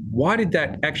 Okay. Why did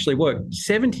that actually work?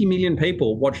 70 million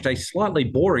people watched a slightly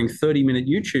boring 30-minute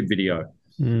YouTube video.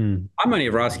 I'm only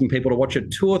ever asking people to watch a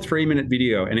 2 or 3 minute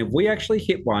video. And if we actually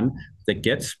hit one that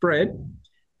gets spread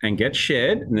and gets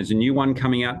shared, and there's a new one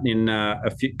coming out in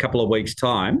couple of weeks'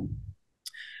 time,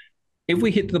 if we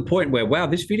hit to the point where, wow,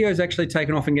 this video is actually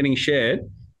taken off and getting shared,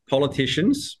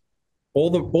 politicians, all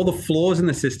the flaws in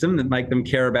the system that make them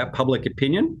care about public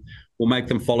opinion will make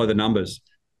them follow the numbers.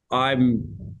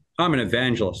 I'm an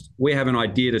evangelist. We have an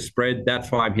idea to spread.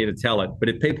 That's why I'm here to tell it. But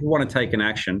if people want to take an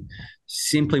action,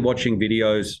 simply watching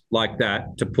videos like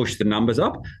that to push the numbers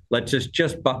up, let's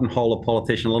just buttonhole a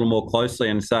politician a little more closely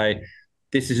and say,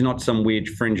 this is not some weird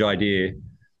fringe idea.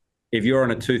 If you're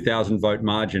on a 2,000 vote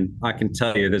margin, I can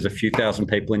tell you there's a few thousand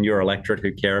people in your electorate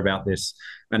who care about this.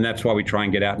 And that's why we try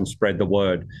and get out and spread the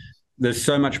word. There's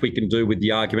so much we can do with the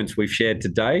arguments we've shared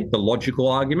today, the logical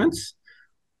arguments.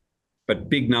 But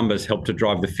big numbers help to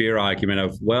drive the fear argument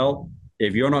of, well,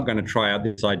 if you're not going to try out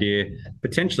this idea,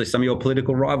 potentially some of your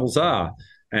political rivals are.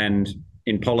 And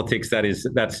in politics,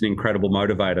 that's an incredible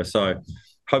motivator. So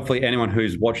hopefully anyone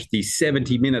who's watched the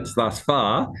 70 minutes thus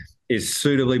far is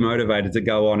suitably motivated to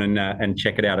go on and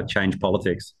check it out at Change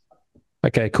Politics.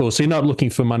 Okay, cool. So you're not looking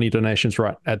for money donations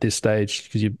right at this stage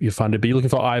because you're funded, but you're looking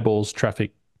for eyeballs,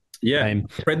 traffic. Yeah,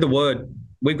 spread the word.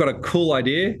 We've got a cool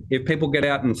idea. If people get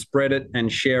out and spread it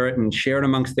and share it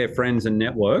amongst their friends and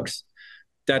networks,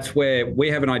 that's where we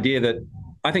have an idea that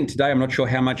I think today, I'm not sure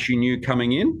how much you knew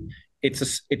coming in.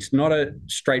 It's not a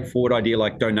straightforward idea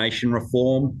like donation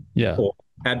reform or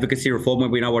advocacy reform where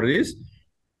we know what it is.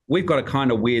 We've got a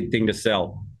kind of weird thing to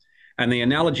sell. And the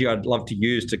analogy I'd love to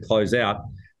use to close out,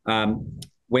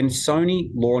 when Sony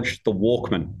launched the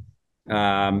Walkman,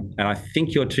 and I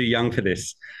think you're too young for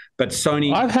this, but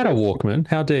Sony... I've had a Walkman.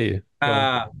 How dare you?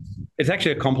 It's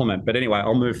actually a compliment, but anyway,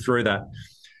 I'll move through that.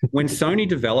 When Sony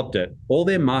developed it, all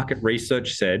their market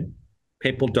research said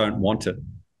people don't want it.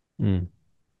 And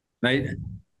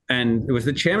it was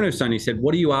the chairman of Sony said,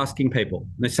 what are you asking people? And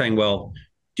they're saying, well,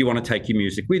 do you want to take your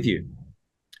music with you?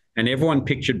 And everyone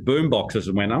pictured boom boxes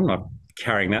and went, I'm not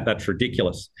carrying that. That's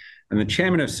ridiculous. And the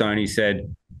chairman of Sony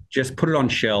said, just put it on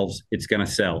shelves. It's going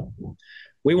to sell.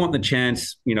 We want the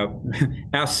chance,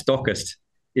 our stockist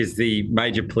is the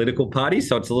major political party,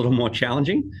 so it's a little more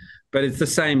challenging. But it's the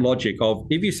same logic of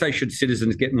if you say, should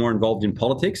citizens get more involved in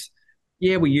politics?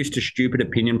 Yeah, we're used to stupid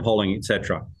opinion polling,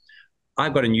 etc.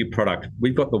 I've got a new product.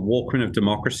 We've got the Walkman of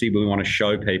democracy we want to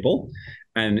show people,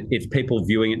 and it's people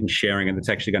viewing it and sharing it that's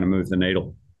actually going to move the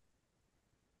needle.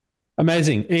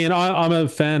 Amazing. Iain, I'm a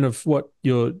fan of what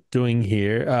you're doing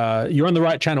here. You're on the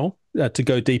right channel to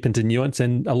go deep into nuance,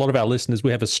 and a lot of our listeners,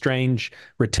 we have a strange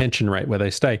retention rate where they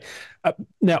stay.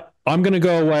 Now, I'm going to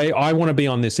go away. I want to be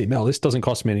on this email. This doesn't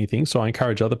cost me anything, so I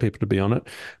encourage other people to be on it.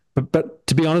 But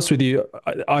to be honest with you,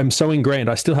 I'm so ingrained.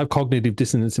 I still have cognitive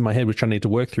dissonance in my head, which I need to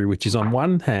work through, which is on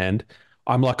one hand,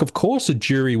 I'm like, of course a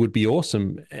jury would be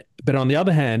awesome. But on the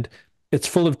other hand, it's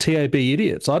full of TAB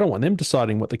idiots. I don't want them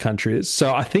deciding what the country is.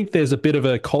 So I think there's a bit of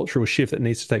a cultural shift that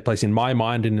needs to take place in my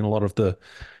mind and in a lot of the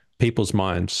people's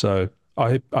minds. So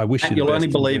I wish you the best. You'll only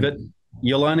believe it.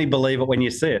 You'll only believe it when you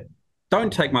see it.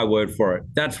 Don't take my word for it.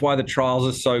 That's why the trials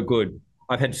are so good.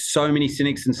 I've had so many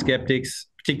cynics and skeptics,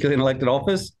 particularly in elected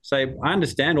office, say, I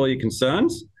understand all your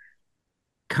concerns.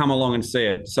 Come along and see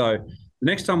it. So the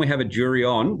next time we have a jury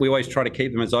on, we always try to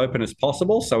keep them as open as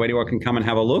possible so anyone can come and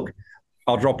have a look.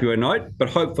 I'll drop you a note, but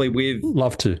hopefully with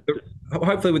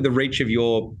the reach of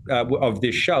your of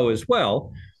this show as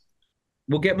well,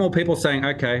 we'll get more people saying,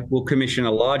 okay, we'll commission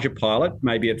a larger pilot,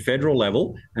 maybe at federal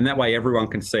level, and that way everyone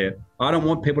can see it. I don't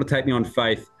want people to take me on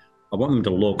faith. I want them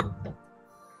to look.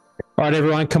 All right,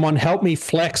 everyone, come on, help me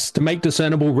flex to make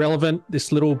Discernible relevant,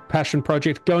 this little passion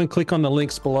project. Go and click on the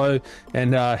links below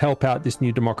and help out this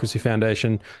New Democracy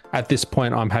Foundation. At this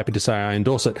point, I'm happy to say I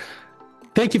endorse it.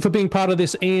 Thank you for being part of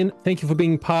this, Iain. Thank you for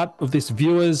being part of this,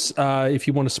 viewers. If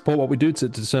you want to support what we do, it's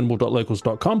at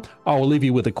discernible.locals.com. I will leave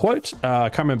you with a quote. I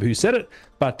can't remember who said it,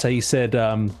 but he said,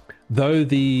 though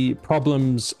the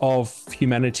problems of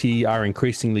humanity are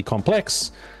increasingly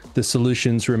complex, the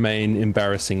solutions remain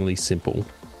embarrassingly simple.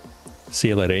 See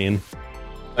you later, Iain.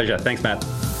 Pleasure. Thanks, Matt.